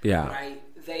kids. Yeah.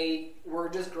 But they were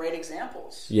just great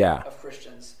examples of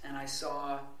Christians. And I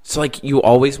saw... So, like, you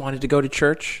always wanted to go to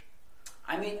church?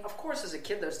 I mean, of course, as a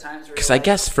kid, there's times where... Because I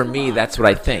guess for me, that's what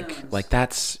I think. Like,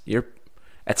 at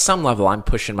some level, I'm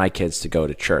pushing my kids to go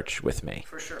to church with me.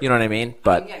 For sure. You know what I mean?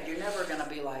 But you're never going to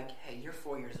be like, hey, you're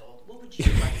 4 years old. What would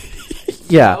you like to do?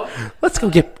 Yeah. Let's go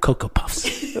get Cocoa Puffs.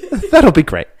 That'll be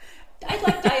great. I'd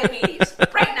like diabetes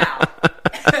right now.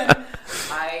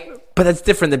 But that's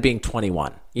different than being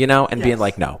 21, and being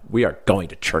like, no, we are going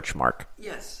to church, Mark.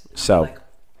 Yes. So, like,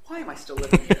 why am I still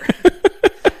living here?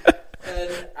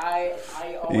 And I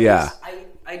always,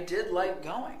 I did like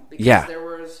going because there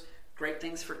was great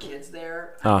things for kids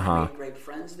there. I made great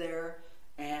friends there.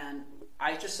 And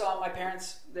I just saw my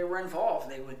parents, they were involved.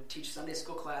 They would teach Sunday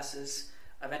school classes.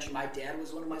 Eventually, my dad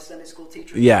was one of my Sunday school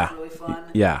teachers. Yeah. It was really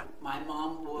fun. Yeah. My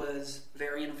mom was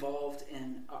very involved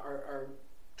in our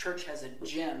church has a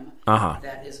gym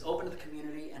that is open to the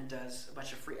community and does a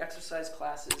bunch of free exercise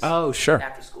classes. Oh, sure.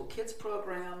 After school kids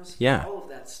programs. Yeah. All of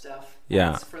that stuff.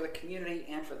 Yeah. It's for the community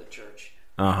and for the church.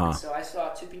 So I saw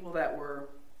two people that were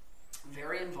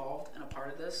very involved and a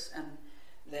part of this, and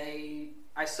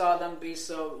I saw them be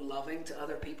so loving to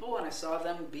other people, and I saw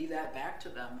them be that back to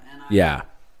them. And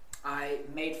I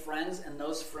made friends, and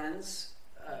those friends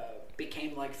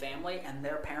became like family, and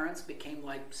their parents became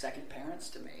like second parents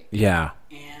to me. Yeah.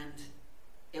 And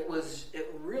it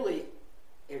really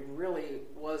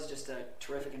was just a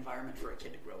terrific environment for a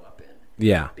kid to grow up in.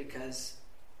 Yeah. Because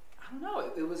I don't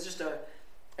know, it was just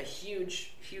a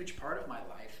huge part of my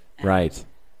life. And right.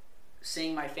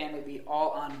 Seeing my family be all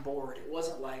on board, it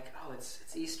wasn't like, oh, it's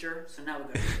Easter, so now we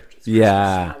go to church. It's Christmas,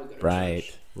 so now we go to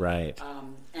church. Right.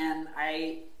 And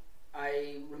I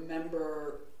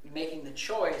remember making the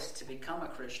choice to become a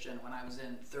Christian when I was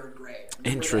in third grade.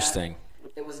 Interesting.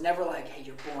 It was never like, hey,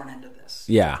 you're born into this.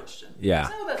 Yeah. Christian. Yeah.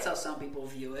 So that's how some people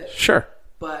view it. Sure.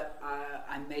 But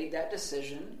I made that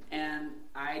decision, and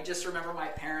I just remember my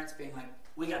parents being like,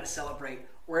 we got to celebrate.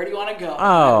 Where do you want to go?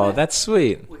 Oh, that's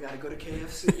sweet. We got to go to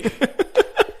KFC.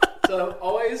 So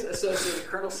always associated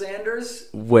Colonel Sanders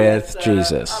with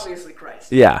Jesus. Obviously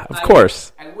Christ. Yeah, of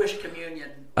course. I wish communion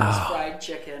was fried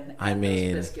chicken and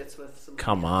biscuits with some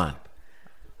come on.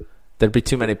 There'd be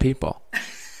too many people.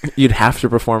 You'd have to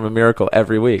perform a miracle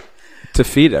every week to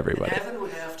feed everybody. Heaven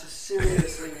would have to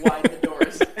seriously widen the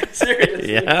doors.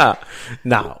 Seriously. Yeah.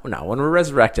 No. When we're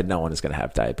resurrected, no one is going to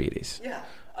have diabetes. Yeah.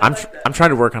 I'm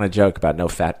trying to work on a joke about no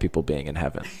fat people being in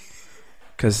heaven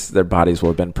because their bodies will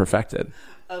have been perfected.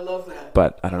 I love that.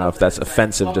 But I don't know if that's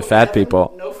offensive to fat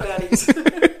people. No fatties.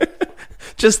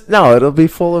 No, it'll be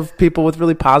full of people with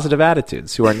really positive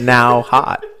attitudes who are now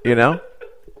hot, It'll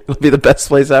be the best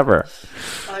place ever.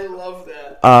 I love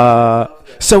that.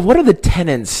 So what are the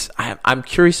tenets? I'm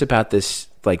curious about this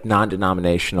like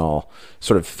non-denominational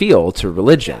sort of feel to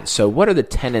religion. So what are the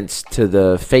tenets to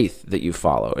the faith that you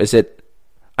follow?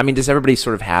 Does everybody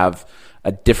sort of have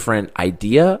a different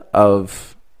idea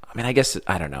of, I guess,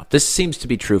 I don't know. This seems to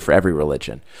be true for every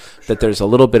religion, that there's a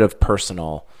little bit of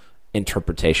personal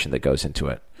interpretation that goes into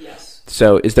it. Yes.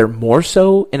 So is there more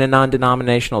so in a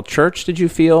non-denominational church, did you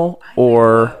feel,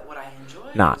 or what I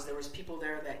enjoyed not? Was there was people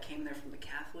there that came there from the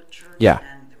Catholic Church, yeah,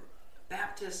 and there were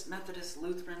Baptist, Methodist,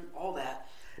 Lutheran, all that.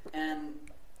 And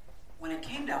when it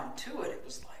came down to it, it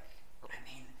was like,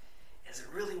 is it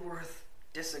really worth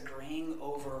disagreeing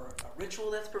over a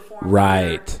ritual that's performed?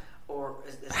 Right. There? Or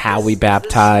is how we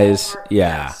baptize?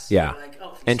 Yeah, yes. Yeah. Like,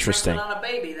 interesting. On a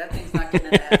baby, that thing's not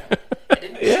getting into heaven.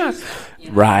 Yeah.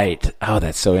 Right. Oh,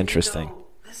 that's so interesting.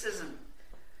 This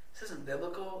isn't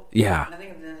biblical. Yeah. And I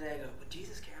think at the end of the day, I go, would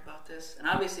Jesus care about this? And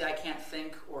obviously, I can't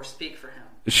think or speak for him.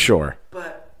 Sure.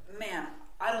 But man,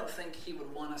 I don't think he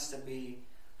would want us to be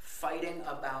fighting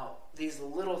about these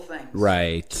little things.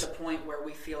 Right. To the point where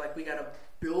we feel like we got to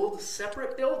build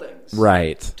separate buildings.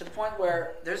 Right. To the point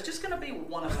where there's just going to be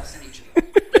one of us in each of them.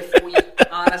 If we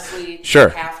honestly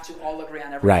have to all agree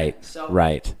on everything. Right. So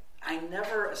right. I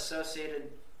never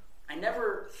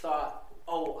thought,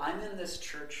 I'm in this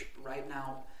church right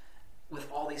now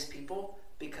with all these people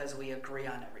because we agree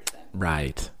on everything.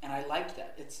 Right. And I liked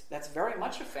that. That's very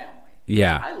much a family.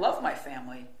 Yeah. I love my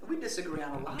family. We disagree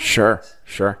on a lot of things.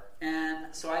 Sure. And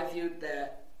so I viewed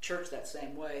that church that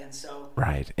same way. And so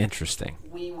right. Interesting.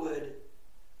 We would,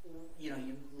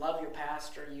 you love your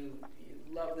pastor, you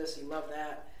love this, you love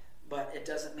that, but it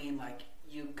doesn't mean like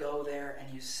you go there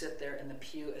and you sit there in the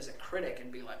pew as a critic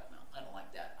and be like, no, I don't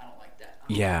like that. I don't like that.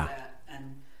 I don't like that.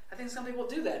 And I think some people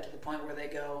do that to the point where they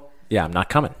go, yeah, I'm not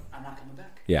coming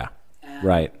back. Yeah. And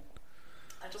right.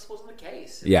 That just wasn't the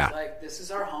case. Yeah. It's like, this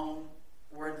is our home.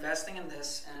 We're investing in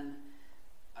this. And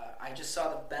I just saw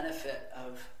the benefit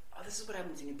of, this is what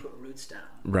happens when you put roots down.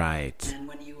 Right. And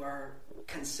when you are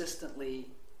consistently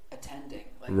attending.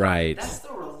 Right. That's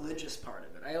the religious part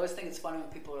of it. I always think it's funny when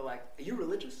people are like, are you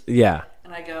religious? Yeah.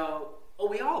 And I go,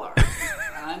 we all are.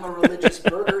 I'm a religious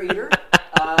burger eater.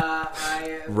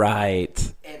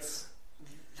 Right. That's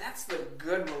the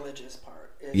good religious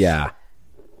part.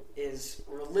 Is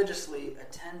religiously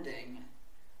attending.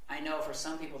 I know for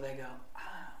some people they go,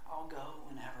 I'll go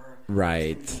whenever.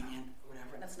 Right. It's convenient,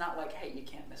 whatever. And it's not like, hey, you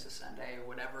can't miss a Sunday or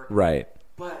whatever. Right.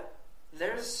 But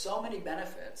there's so many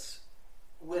benefits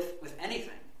with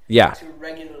anything. Yeah. To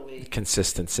regularly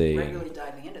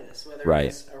diving into this, whether it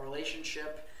is a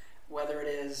relationship, whether it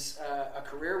is a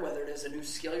career, whether it is a new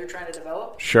skill you're trying to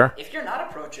develop. Sure. If you're not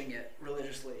approaching it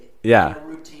religiously, in a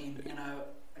routine, in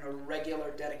a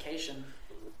regular dedication,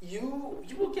 you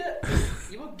will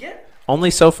get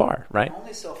only so far, right?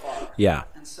 Only so far. Yeah.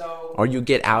 And so, or you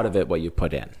get out of it what you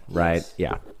put in, right? Yes.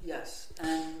 Yeah. Yes.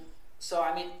 And so,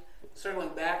 circling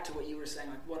back to what you were saying,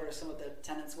 like, what are some of the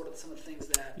tenets? What are some of the things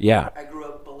that I grew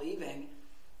up believing?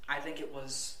 I think it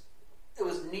was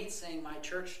neat seeing my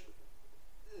church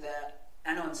that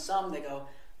I know in some they go,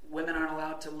 women aren't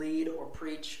allowed to lead or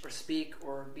preach or speak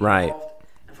or be involved.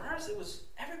 And for ours, it was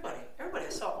everybody. I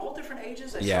saw all different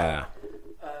ages. I saw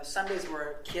Sundays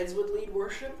where kids would lead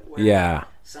worship. Where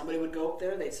somebody would go up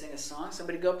there, they'd sing a song.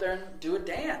 Somebody would go up there and do a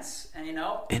dance. And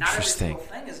not every single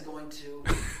thing is going to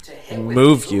hit with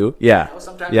move you. Yeah.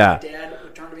 Sometimes my dad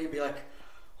would turn to me and be like,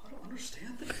 I don't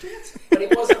understand the dance. But he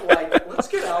wasn't like, let's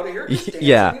get out of here because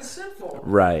dancing is sinful.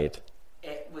 Right.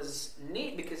 It was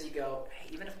neat because you go,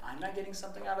 hey, even if I'm not getting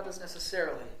something out of this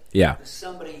necessarily, there's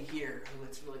somebody here who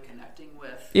it's really connecting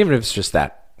with. Even if it's just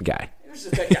that guy. It's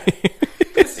just that guy.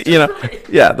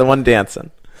 The one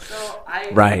dancing. So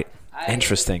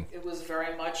Interesting. It was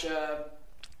very much I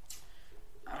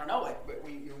don't know,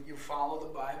 you follow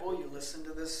the Bible, you listen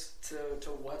to this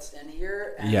to what's in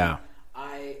here, and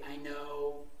I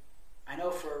know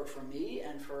for me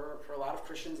and for a lot of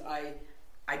Christians, I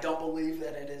don't believe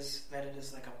that it is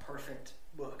like a perfect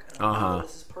book. I don't know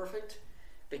this is perfect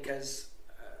because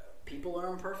people are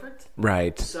imperfect.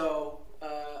 Right. So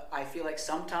I feel like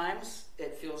sometimes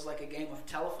it feels like a game of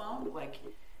telephone. Like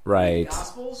right. In the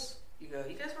Gospels, you go,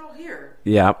 you guys are all here.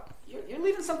 Yep. You're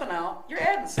leaving something out. You're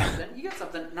adding something. You got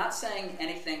something. Not saying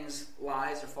anything's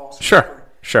lies or false. Or sure. whatever,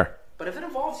 sure. But if it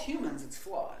involves humans, it's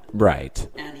flawed. Right.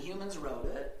 And humans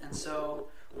wrote it. And so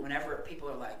whenever people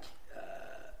are like,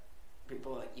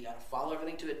 you got to follow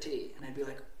everything to a T. And I'd be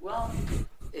like, well,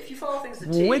 if you follow things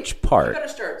to T, which part? You got to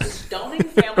start stoning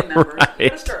family members. Right. You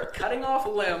got to start cutting off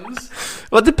limbs.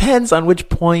 Well, it depends on which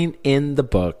point in the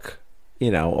book.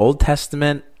 Old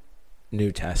Testament,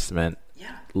 New Testament,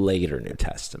 later New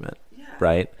Testament,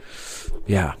 right?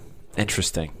 Yeah,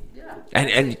 interesting. Yeah,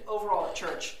 and overall at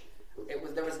church,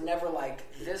 there was never like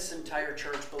this entire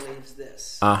church believes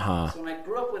this. So when I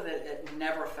grew up with it, it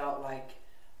never felt like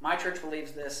my church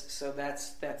believes this, so that's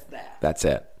that. That's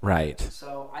it, right?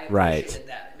 So I appreciated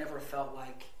that. It never felt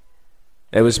like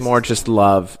it was more just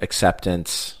love,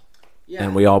 acceptance,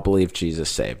 and we all believe Jesus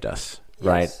saved us,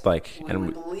 right? Like, we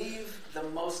believe the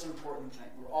most important thing.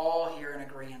 We're all here in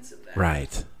agreement of that.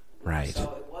 Right.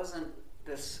 So it wasn't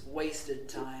this wasted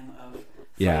time of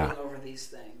fighting over these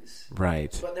things.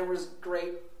 Right. But there was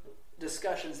great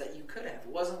discussions that you could have. It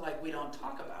wasn't like we don't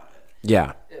talk about it.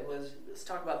 Yeah. It was, let's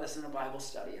talk about this in a Bible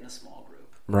study in a small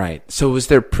group. Right. So was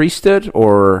there priesthood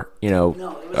or, No,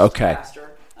 it was okay.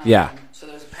 pastor. So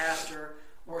there's a pastor,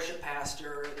 worship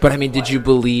pastor. But I mean, did you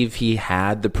believe he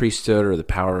had the priesthood or the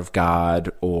power of God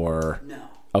or? No.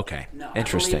 Okay. No.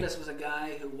 Interesting. I believe this was a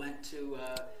guy who went to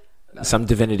some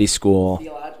divinity school.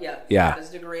 Yeah. His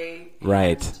degree.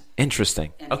 Right.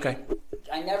 Interesting. Okay.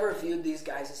 I never viewed these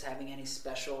guys as having any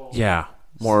special.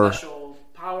 More special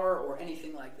power or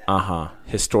anything like that.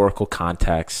 Historical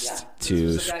context to.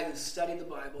 This was a guy who studied the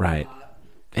Bible. Right. A lot,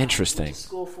 Interesting. Went to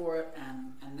school for it,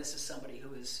 and this is somebody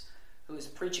who is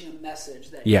preaching a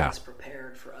message that is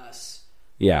prepared for us.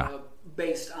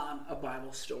 Based on a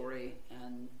Bible story,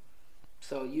 and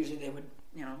so usually they would,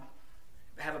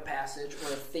 have a passage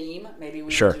or a theme. Maybe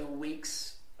we would do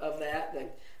weeks of that.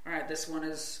 Like, all right, this one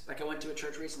is like I went to a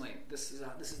church recently. This is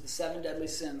the 7 deadly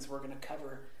sins. We're going to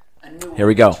cover a new one. Here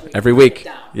we go. Every week.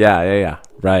 Yeah.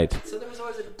 Right. So there was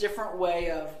always a different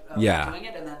way of doing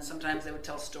it, and then sometimes they would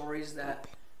tell stories that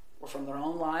were from their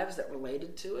own lives that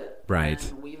related to it. Right.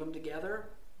 And weave them together.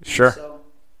 Sure. And so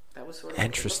that was sort of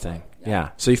interesting. Yeah.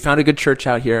 So you found a good church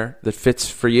out here that fits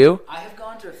for you? I have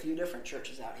gone to a few different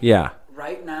churches out here. Yeah.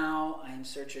 Right now, I am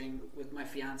searching with my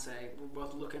fiance. We're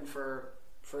both looking for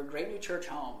a great new church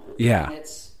home. Yeah. And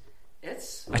it's.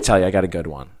 I tell you, I got a good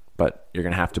one, but you're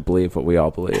gonna have to believe what we all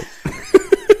believe.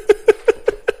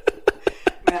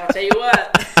 Man, I'll tell you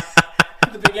what.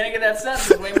 The beginning of that sentence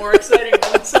is way more exciting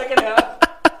than the second half.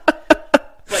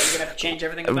 What, you're gonna have to change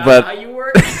everything about how you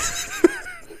work?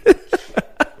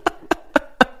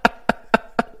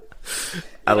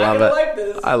 I love it. Like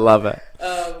this. I love it.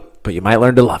 But you might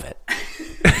learn to love it.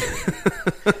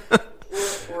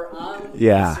 We're on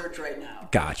the search right now.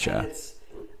 Gotcha.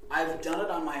 I've done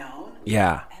it on my own.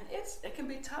 Yeah. And it can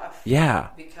be tough. Yeah.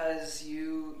 Because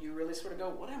you really sort of go,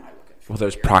 what am I looking for? Well,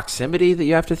 there's proximity that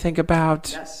you have to think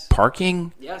about. Yes.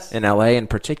 Parking. Yes. In LA in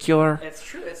particular. It's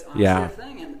true. It's honestly a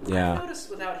thing. And I've noticed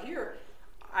without here,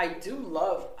 I do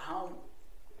love how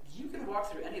you can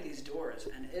walk through any of these doors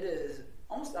and it is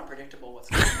almost unpredictable what's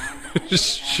going on.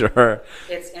 Sure.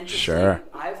 It's interesting. Sure.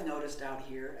 I've noticed out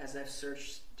here as I've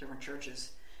searched different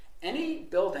churches, any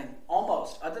building,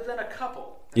 almost, other than a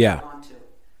couple that I've gone to,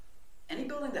 any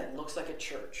building that looks like a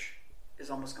church is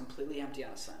almost completely empty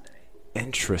on a Sunday.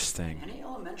 Interesting. Any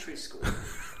elementary school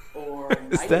or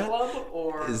nightclub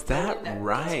or is that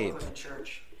right? Like a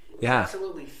church is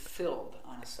absolutely filled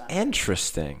on a Sunday.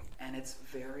 Interesting. And it's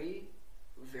very,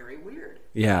 very weird.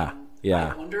 Yeah.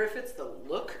 I wonder if it's the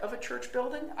look of a church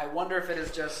building. I wonder if it is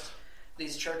just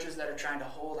these churches that are trying to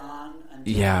hold on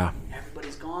until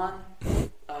everybody's gone.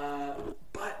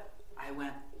 But I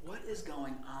went, what is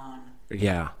going on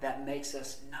that makes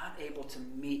us not able to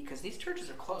meet? Because these churches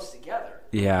are close together.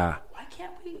 Yeah. Why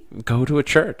can't we go to a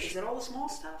church? Is it all the small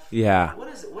stuff? Yeah. What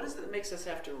is it that makes us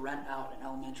have to rent out an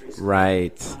elementary school on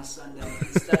a Sunday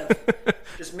instead of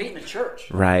just meeting a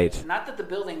church? Right. Not that the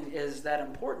building is that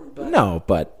important, but no,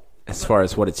 but as far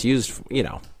as what it's used for,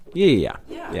 yeah.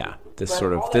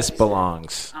 This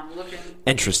belongs. I'm looking.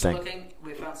 Interesting.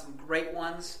 We found some great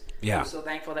ones. Yeah. I'm so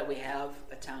thankful that we have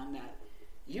a town that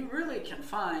you really can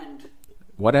find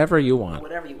whatever you want.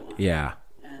 Yeah.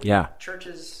 And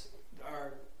churches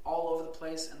are all over the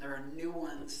place, and there are new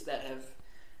ones that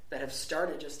have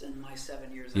started just in my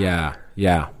 7 years.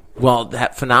 Yeah. Well,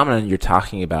 that phenomenon you're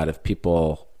talking about of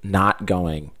people not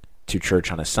going to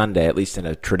church on a Sunday, at least in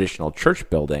a traditional church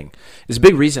building, is a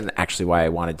big reason actually why I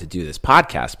wanted to do this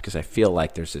podcast, because I feel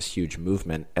like there's this huge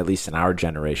movement, at least in our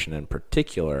generation in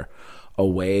particular,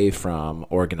 away from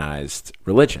organized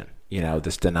religion,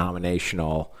 this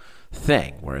denominational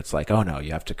thing where it's like, oh no,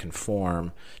 you have to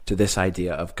conform to this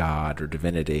idea of God or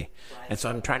divinity. Right. And so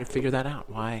I'm trying to figure that out.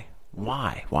 Why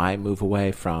move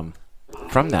away from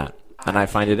that? And I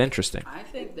find it interesting. I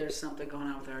think there's something going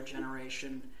on with our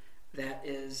generation there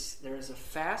is a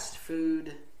fast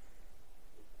food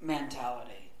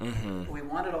mentality. Mm-hmm. We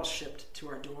want it all shipped to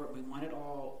our door. We want it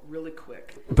all really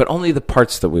quick. But only the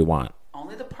parts that we want.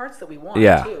 Only the parts that we want,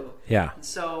 too. Yeah. And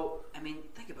so, I mean,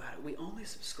 think about it. We only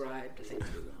subscribe to things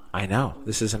we want. I know.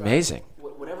 This is amazing.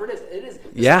 Whatever it is.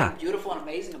 Yeah. Beautiful and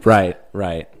amazing. Right.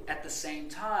 At the same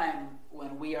time,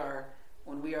 when we are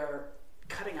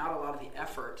cutting out a lot of the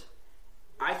effort,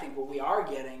 I think what we are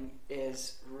getting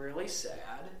is really sad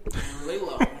and really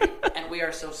lonely, and we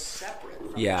are so separate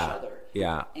from each other.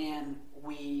 Yeah. And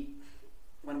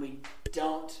when we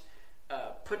don't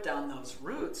put down those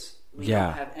roots, we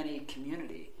don't have any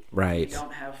community. Right. You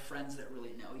don't have friends that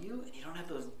really know you, and you don't have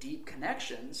those deep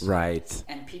connections. Right.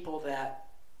 And people that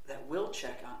will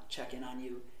check in on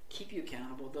you, keep you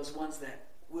accountable. Those ones that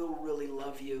will really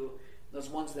love you. Those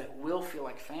ones that will feel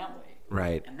like family.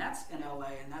 Right. And that's in LA,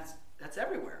 and that's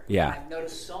everywhere. Yeah. And I've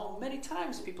noticed so many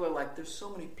times people are like, "There's so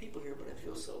many people here, but I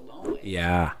feel so lonely."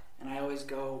 Yeah. And I always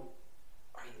go,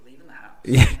 "Are you leaving the house?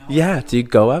 Yeah. Yeah. Do you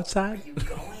go outside? Are you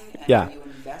going? And Yeah. Are you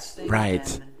investing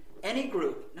Right. in any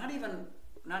group?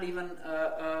 Not even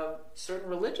a certain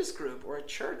religious group or a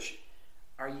church.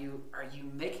 Are you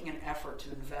making an effort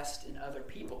to invest in other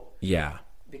people? Yeah.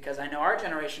 Because I know our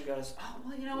generation goes, oh,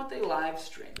 well, you know what? They live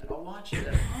stream it. I'll watch it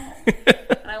at home.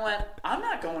 And I went, I'm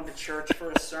not going to church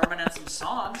for a sermon and some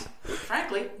songs.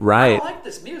 Frankly, Right. I don't like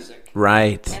this music.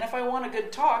 Right. And if I want a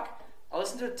good talk, I'll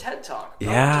listen to a TED Talk. I'll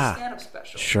Yeah. watch a stand-up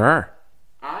special. Sure.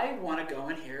 I want to go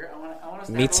in here. I want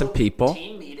to Meet some people.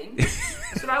 Team meeting.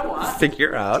 That's what I want.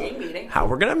 Figure out team meeting. how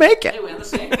we're going to make it. Hey, we're on the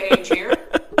same page here.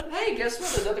 Hey, guess what?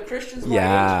 There's other Christians my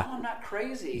age. Oh, I'm not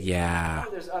crazy. Yeah.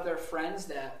 Oh, there's other friends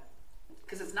that...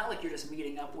 Because it's not like you're just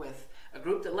meeting up with a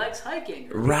group that likes hiking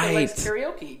or Right. that likes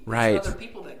karaoke. Right. There's other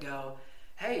people that go,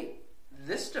 hey,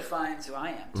 this defines who I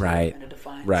am. Too, Right. And it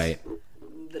defines Right.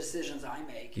 the decisions I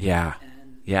make. Yeah.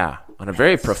 And Yeah. On a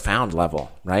very profound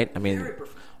level, right? I mean, very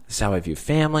profound. this is how I view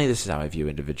family. This is how I view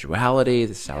individuality.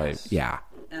 This is how Yes.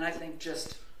 And I think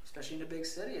just, especially in a big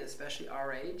city, especially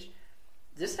our age,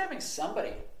 just having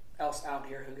somebody else out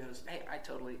here who goes, hey, I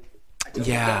totally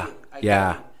Yeah. get you. I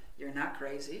Yeah. get you. You're not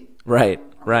crazy. Right.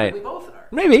 Or Right. We both are.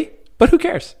 Maybe, but who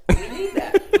cares? We need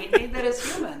that. We need that as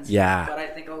humans. Yeah. But I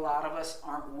think a lot of us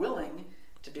aren't willing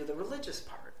to do the religious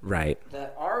part. Right.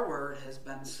 That our word has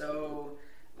been so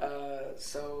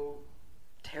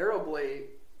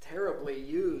terribly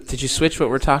used. Did you switch what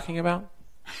we're talking about?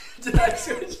 Did I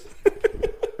switch?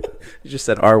 You just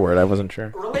said our word. I wasn't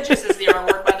sure. Religious is the R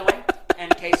word, by the way, in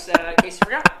case you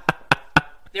forgot.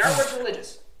 The R word's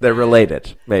religious. They're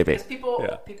related, maybe. Because people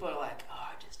are like, oh,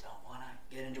 I just don't want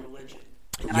to get into religion.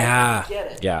 And Yeah. I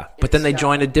get it. Yeah. But then they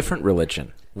join a different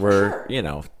religion where,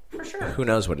 sure. For sure. who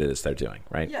knows what it is they're doing,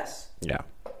 right? Yes. Yeah.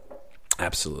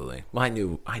 Absolutely. Well, I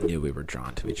knew we were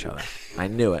drawn to each other. I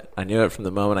knew it. I knew it from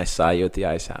the moment I saw you at the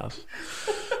Ice House.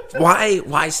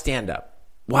 Why stand up?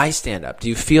 Why stand up? Do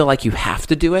you feel like you have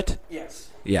to do it? Yes.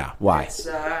 Yeah. Why? It's,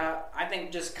 I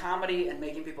think just comedy and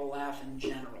making people laugh in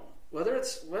general, whether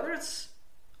it's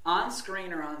on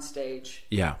screen or on stage.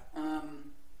 Yeah.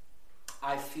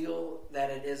 I feel that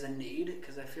it is a need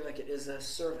because I feel like it is a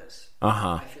service.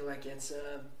 I feel like it's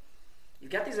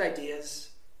you've got these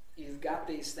ideas, you've got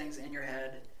these things in your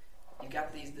head, you've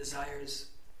got these desires,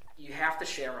 you have to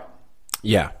share them.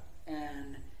 Yeah.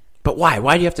 But why?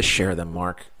 Why do you have to share them,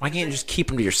 Mark? Why can't you just keep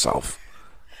them to yourself?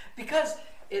 Because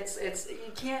it's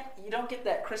you don't get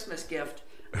that Christmas gift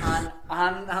on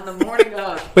the morning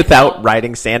of without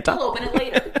writing Santa. I'll open it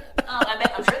later.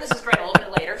 I'm sure this is great. I'll open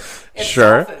it later. It's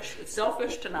sure. Selfish. It's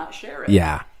selfish to not share it.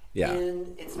 Yeah. Yeah.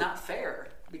 And it's not fair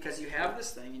because you have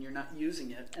this thing and you're not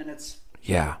using it, and it's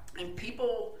and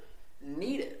people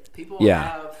need it. People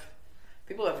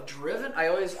have driven. I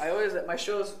always at my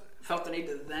shows felt the need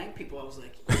to thank people. I was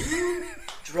like, you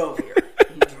drove here.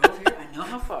 You drove here. I know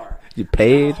how far. You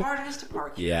paid. How hard it is to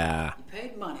park here. Yeah. You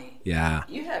paid money. Yeah.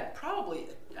 You had probably,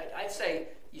 I'd say,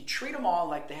 you treat them all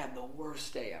like they had the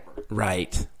worst day ever.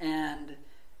 Right. And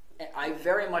I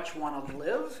very much want to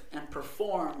live and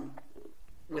perform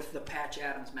with the Patch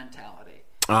Adams mentality.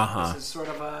 This is sort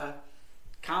of a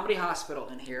comedy hospital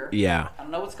in here. Yeah. I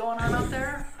don't know what's going on out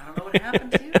there. I don't know what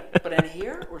happened to you. But in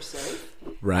here, we're safe.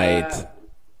 Right.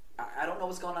 I don't know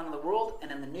what's going on in the world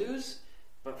and in the news,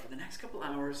 but for the next couple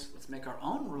hours, let's make our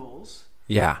own rules.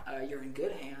 Yeah. You're in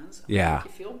good hands. Yeah. I want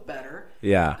you to feel better.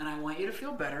 Yeah. And I want you to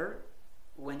feel better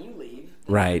when you leave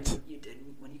than you did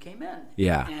when you came in.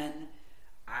 Yeah. And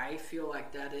I feel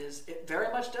like it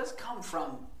very much does come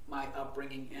from my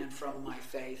upbringing and from my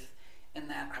faith, in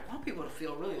that I want people to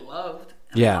feel really loved,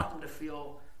 and I want them to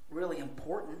feel really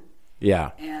important.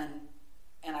 Yeah.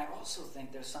 And I also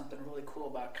think there's something really cool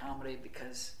about comedy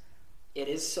because it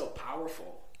is so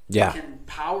powerful. Yeah. It can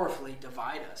powerfully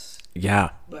divide us.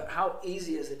 Yeah. But how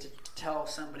easy is it to tell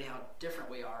somebody how different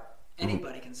we are?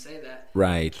 Anybody can say that.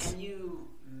 Right. Can you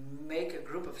make a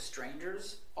group of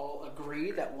strangers all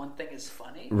agree that one thing is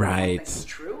funny? Right. One thing is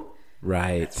true?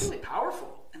 Right. That's really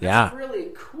powerful. And that's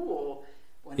really cool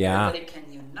when everybody can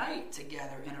unite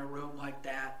together in a room like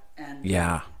that. And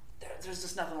there's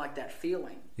just nothing like that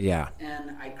feeling. Yeah.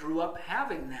 And I grew up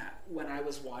having that when I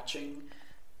was watching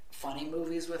funny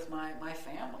movies with my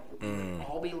family. We'd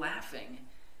all be laughing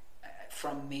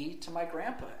from me to my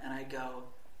grandpa. And I go,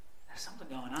 there's something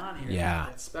going on here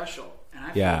that's special. And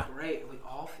I feel great. We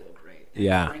all feel great. And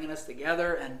it's bringing us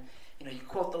together. And, you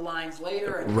quote the lines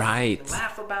later. And you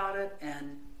laugh about it.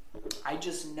 And I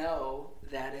just know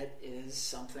that it is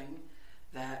something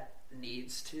that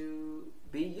needs to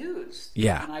be used.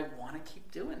 Yeah. And I want to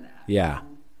keep doing that. Yeah.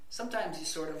 And sometimes you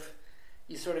sort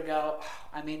of go,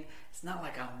 I mean, it's not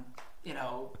like I'm,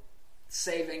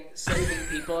 saving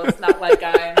people. It's not like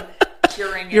I'm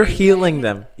curing You're anything. healing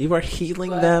them. You are healing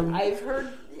them. I've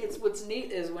heard what's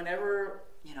neat is whenever,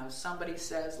 somebody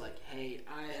says like, hey,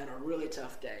 I had a really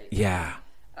tough day. Yeah.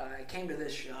 I came to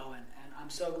this show and I'm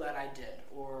so glad I did.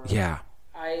 Or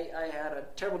I had a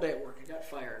terrible day at work. I got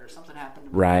fired or something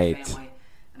happened to my family.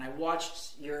 And I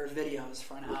watched your videos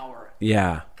for an hour.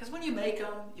 Yeah. Because when you make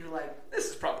them, you're like, this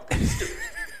is probably pretty stupid.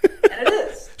 And it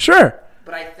is. Sure.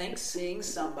 But I think seeing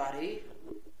somebody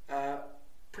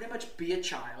pretty much be a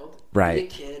child, be a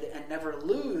kid, and never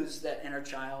lose that inner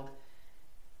child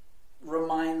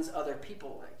reminds other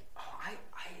people, like, oh,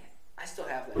 I still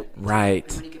have that. Right.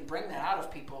 And when you can bring that out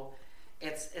of people,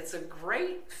 it's a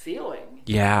great feeling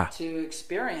to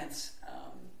experience.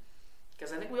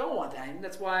 Because I think we all want that. And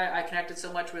that's why I connected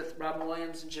so much with Robin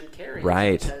Williams and Jim Carrey.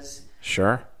 Right. Because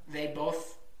they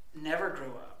both never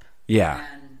grew up. Yeah.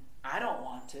 And I don't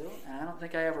want to, and I don't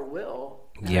think I ever will.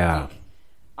 And yeah. I think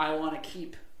I want to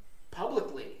keep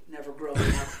publicly never growing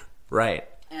up. Right.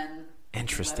 And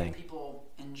letting people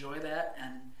enjoy that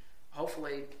and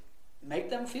hopefully make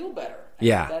them feel better. And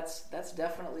that's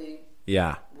definitely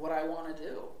what I want to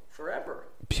do forever.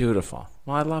 Beautiful.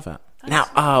 Well, I love it.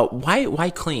 Now, why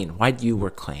clean? Why do you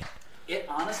work clean? It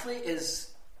honestly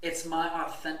it's my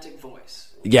authentic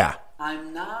voice. Yeah.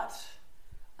 I'm not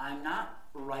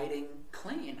writing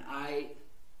clean. I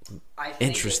think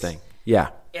interesting.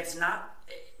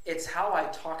 It's how I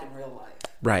talk in real life.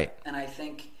 Right. And I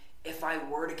think if I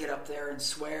were to get up there and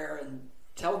swear and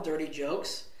tell dirty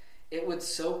jokes, it would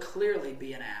so clearly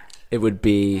be an act. It would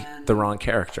be the wrong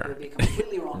character. It would be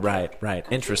completely wrong. Right.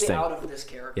 Completely Interesting. Out of this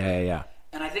character. Yeah.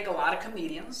 And I think a lot of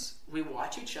comedians, we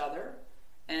watch each other,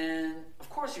 and of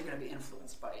course you're going to be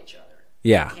influenced by each other.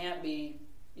 Yeah.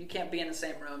 You can't be in the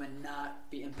same room and not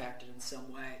be impacted in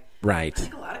some way. Right. I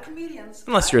think a lot of comedians...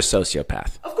 Unless you're a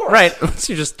sociopath. Of course. Right. Unless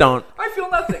you just don't... I feel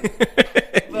nothing.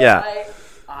 But yeah.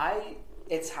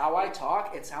 It's how I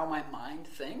talk. It's how my mind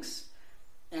thinks.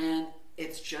 And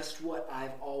it's just what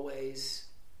I've always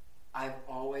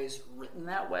written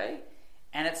that way.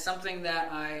 And it's something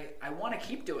that I want to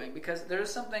keep doing because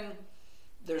there's something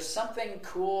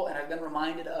cool, and I've been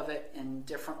reminded of it in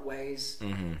different ways.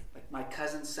 Mm-hmm. Like my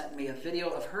cousin sent me a video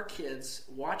of her kids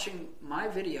watching my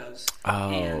videos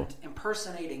and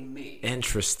impersonating me.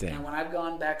 Interesting. And when I've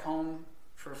gone back home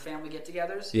for family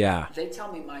get-togethers, they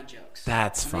tell me my jokes.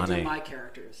 That's funny. They do my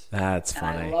characters. That's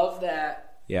funny. And I love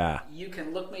that. Yeah. You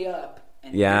can look me up,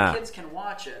 and your kids can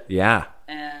watch it. Yeah.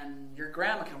 And your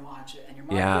grandma can watch it, and your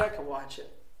mom and dad can watch it.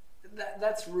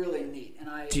 That's really neat.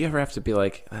 And do you ever have to be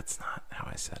like, that's not how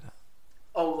I said it?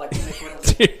 Oh, like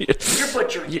you're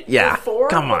butchering it. Yeah. Before,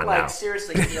 come on now.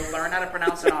 Seriously, can you learn how to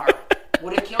pronounce an R?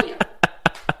 Would it kill you?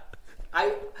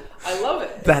 I love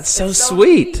it. That's so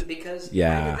sweet. Because I did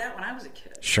that when I was a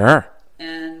kid. Sure.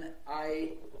 And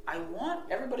I want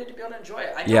everybody to be able to enjoy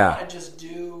it. I don't want to just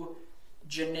do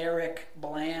generic,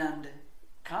 bland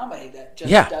comedy that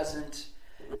just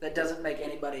doesn't make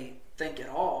anybody think at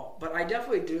all. But I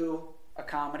definitely do a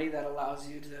comedy that allows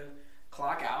you to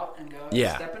clock out and go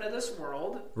step into this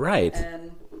world. Right.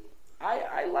 And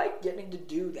I like getting to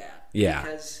do that. Yeah.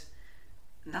 Because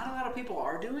not a lot of people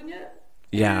are doing it.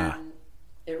 Yeah. And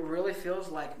it really feels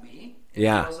like me. It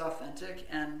feels authentic.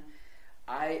 And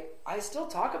I still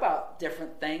talk about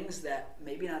different things that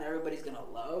maybe not everybody's going to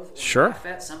love. Or laugh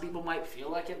at. Some people might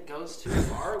feel like it goes too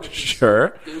far, which is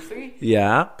goofy.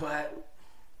 Yeah. But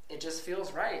it just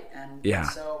feels right. And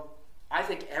so I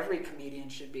think every comedian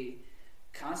should be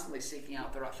constantly seeking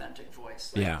out their authentic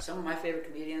voice. Like, some of my favorite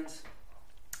comedians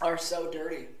are so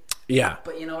dirty. Yeah.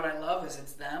 But you know what I love is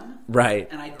it's them. Right.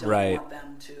 And I don't want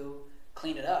them to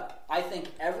clean it up. I think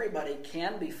everybody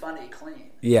can be funny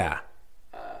clean. Yeah.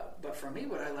 But for me,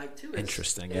 what I like too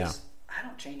is I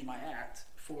don't change my act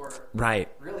for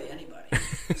really anybody.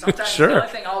 Sometimes the only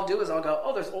thing I'll do is I'll go,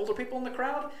 oh, there's older people in the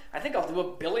crowd? I think I'll do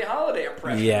a Billie Holiday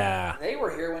impression. Yeah. They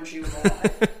were here when she was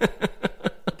alive.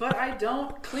 But I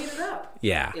don't clean it up.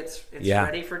 Yeah. It's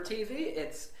ready for TV.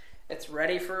 It's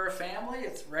ready for a family.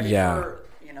 It's ready for,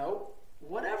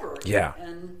 whatever. Yeah.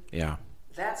 And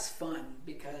that's fun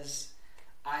because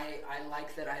I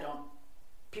like that I don't...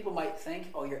 People might think,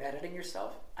 oh, you're editing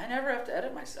yourself. I never have to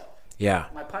edit myself. Yeah.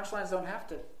 My punchlines don't have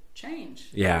to change.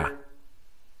 Yeah.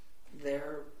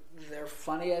 They're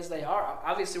funny as they are.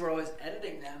 Obviously, we're always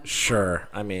editing them. Sure.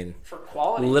 I mean, for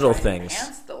quality, little things.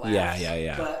 Enhance the laughs.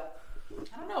 Yeah. But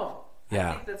I don't know. Yeah.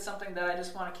 I think that's something that I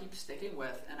just want to keep sticking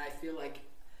with, and I feel like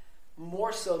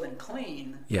more so than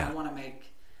clean, I want to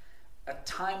make a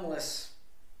timeless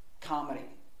comedy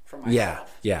for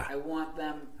myself. Yeah. I want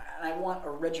them, and I want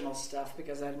original stuff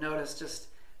because I've noticed just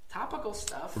topical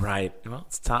stuff. Right. Well,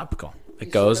 it's topical.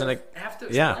 It goes and it have to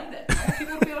explain it. I want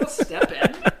people to be able to step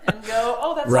in and go,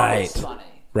 "Oh, that's always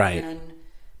funny." Right. And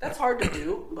that's hard to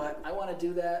do, but I want to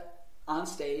do that on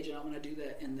stage, and I want to do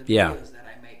that in the videos that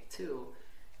I make too,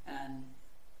 and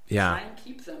try and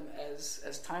keep them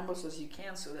as timeless as you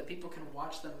can, so that people can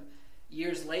watch them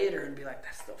years later and be like,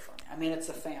 "That's still funny." I mean, it's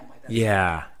a family.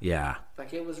 Yeah.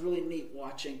 Like, it was really neat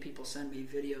watching people send me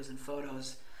videos and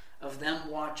photos of them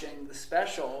watching the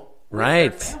special with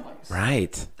their families.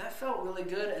 Right. That felt really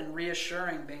good and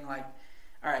reassuring, being like,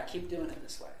 all right, keep doing it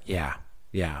this way. Yeah.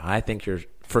 I think you're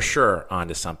for sure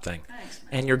onto something. Thanks,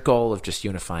 man. And your goal of just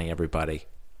unifying everybody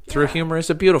through humor is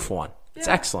a beautiful one. It's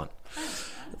excellent.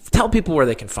 Thanks, man. Tell people where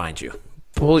they can find you.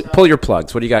 Pull your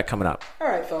plugs. What do you got coming up? All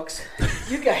right, folks.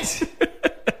 You guys,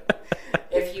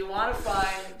 if you want to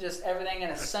find just everything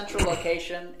in a central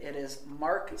location, it is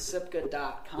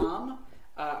marksipka.com.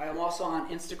 I'm also on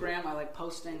Instagram. I like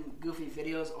posting goofy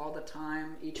videos all the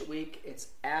time. Each week, it's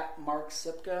at Mark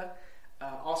Sipka.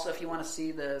 Also, if you want to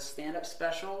see the stand-up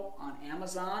special on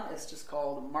Amazon, it's just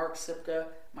called Mark Sipka,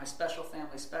 My Special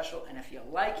Family Special. And if you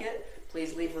like it,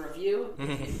 please leave a review.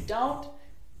 If you don't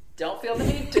feel the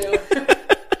need to.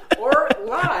 Or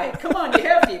lie. Come on, you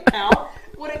have the account.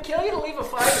 Would it kill you to leave a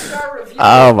 5-star review?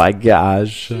 Oh, my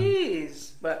gosh.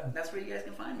 Jeez. But that's where you guys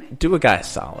can find me. Do a guy a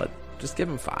solid. Just give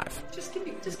him 5. Just give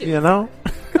me you know?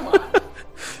 5. Come on.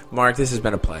 Mark, this has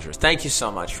been a pleasure. Thank you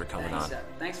so much for coming on.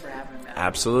 Thanks for having me, man.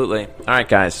 Absolutely. All right,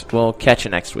 guys. We'll catch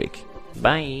you next week.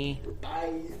 Bye.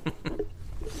 Bye.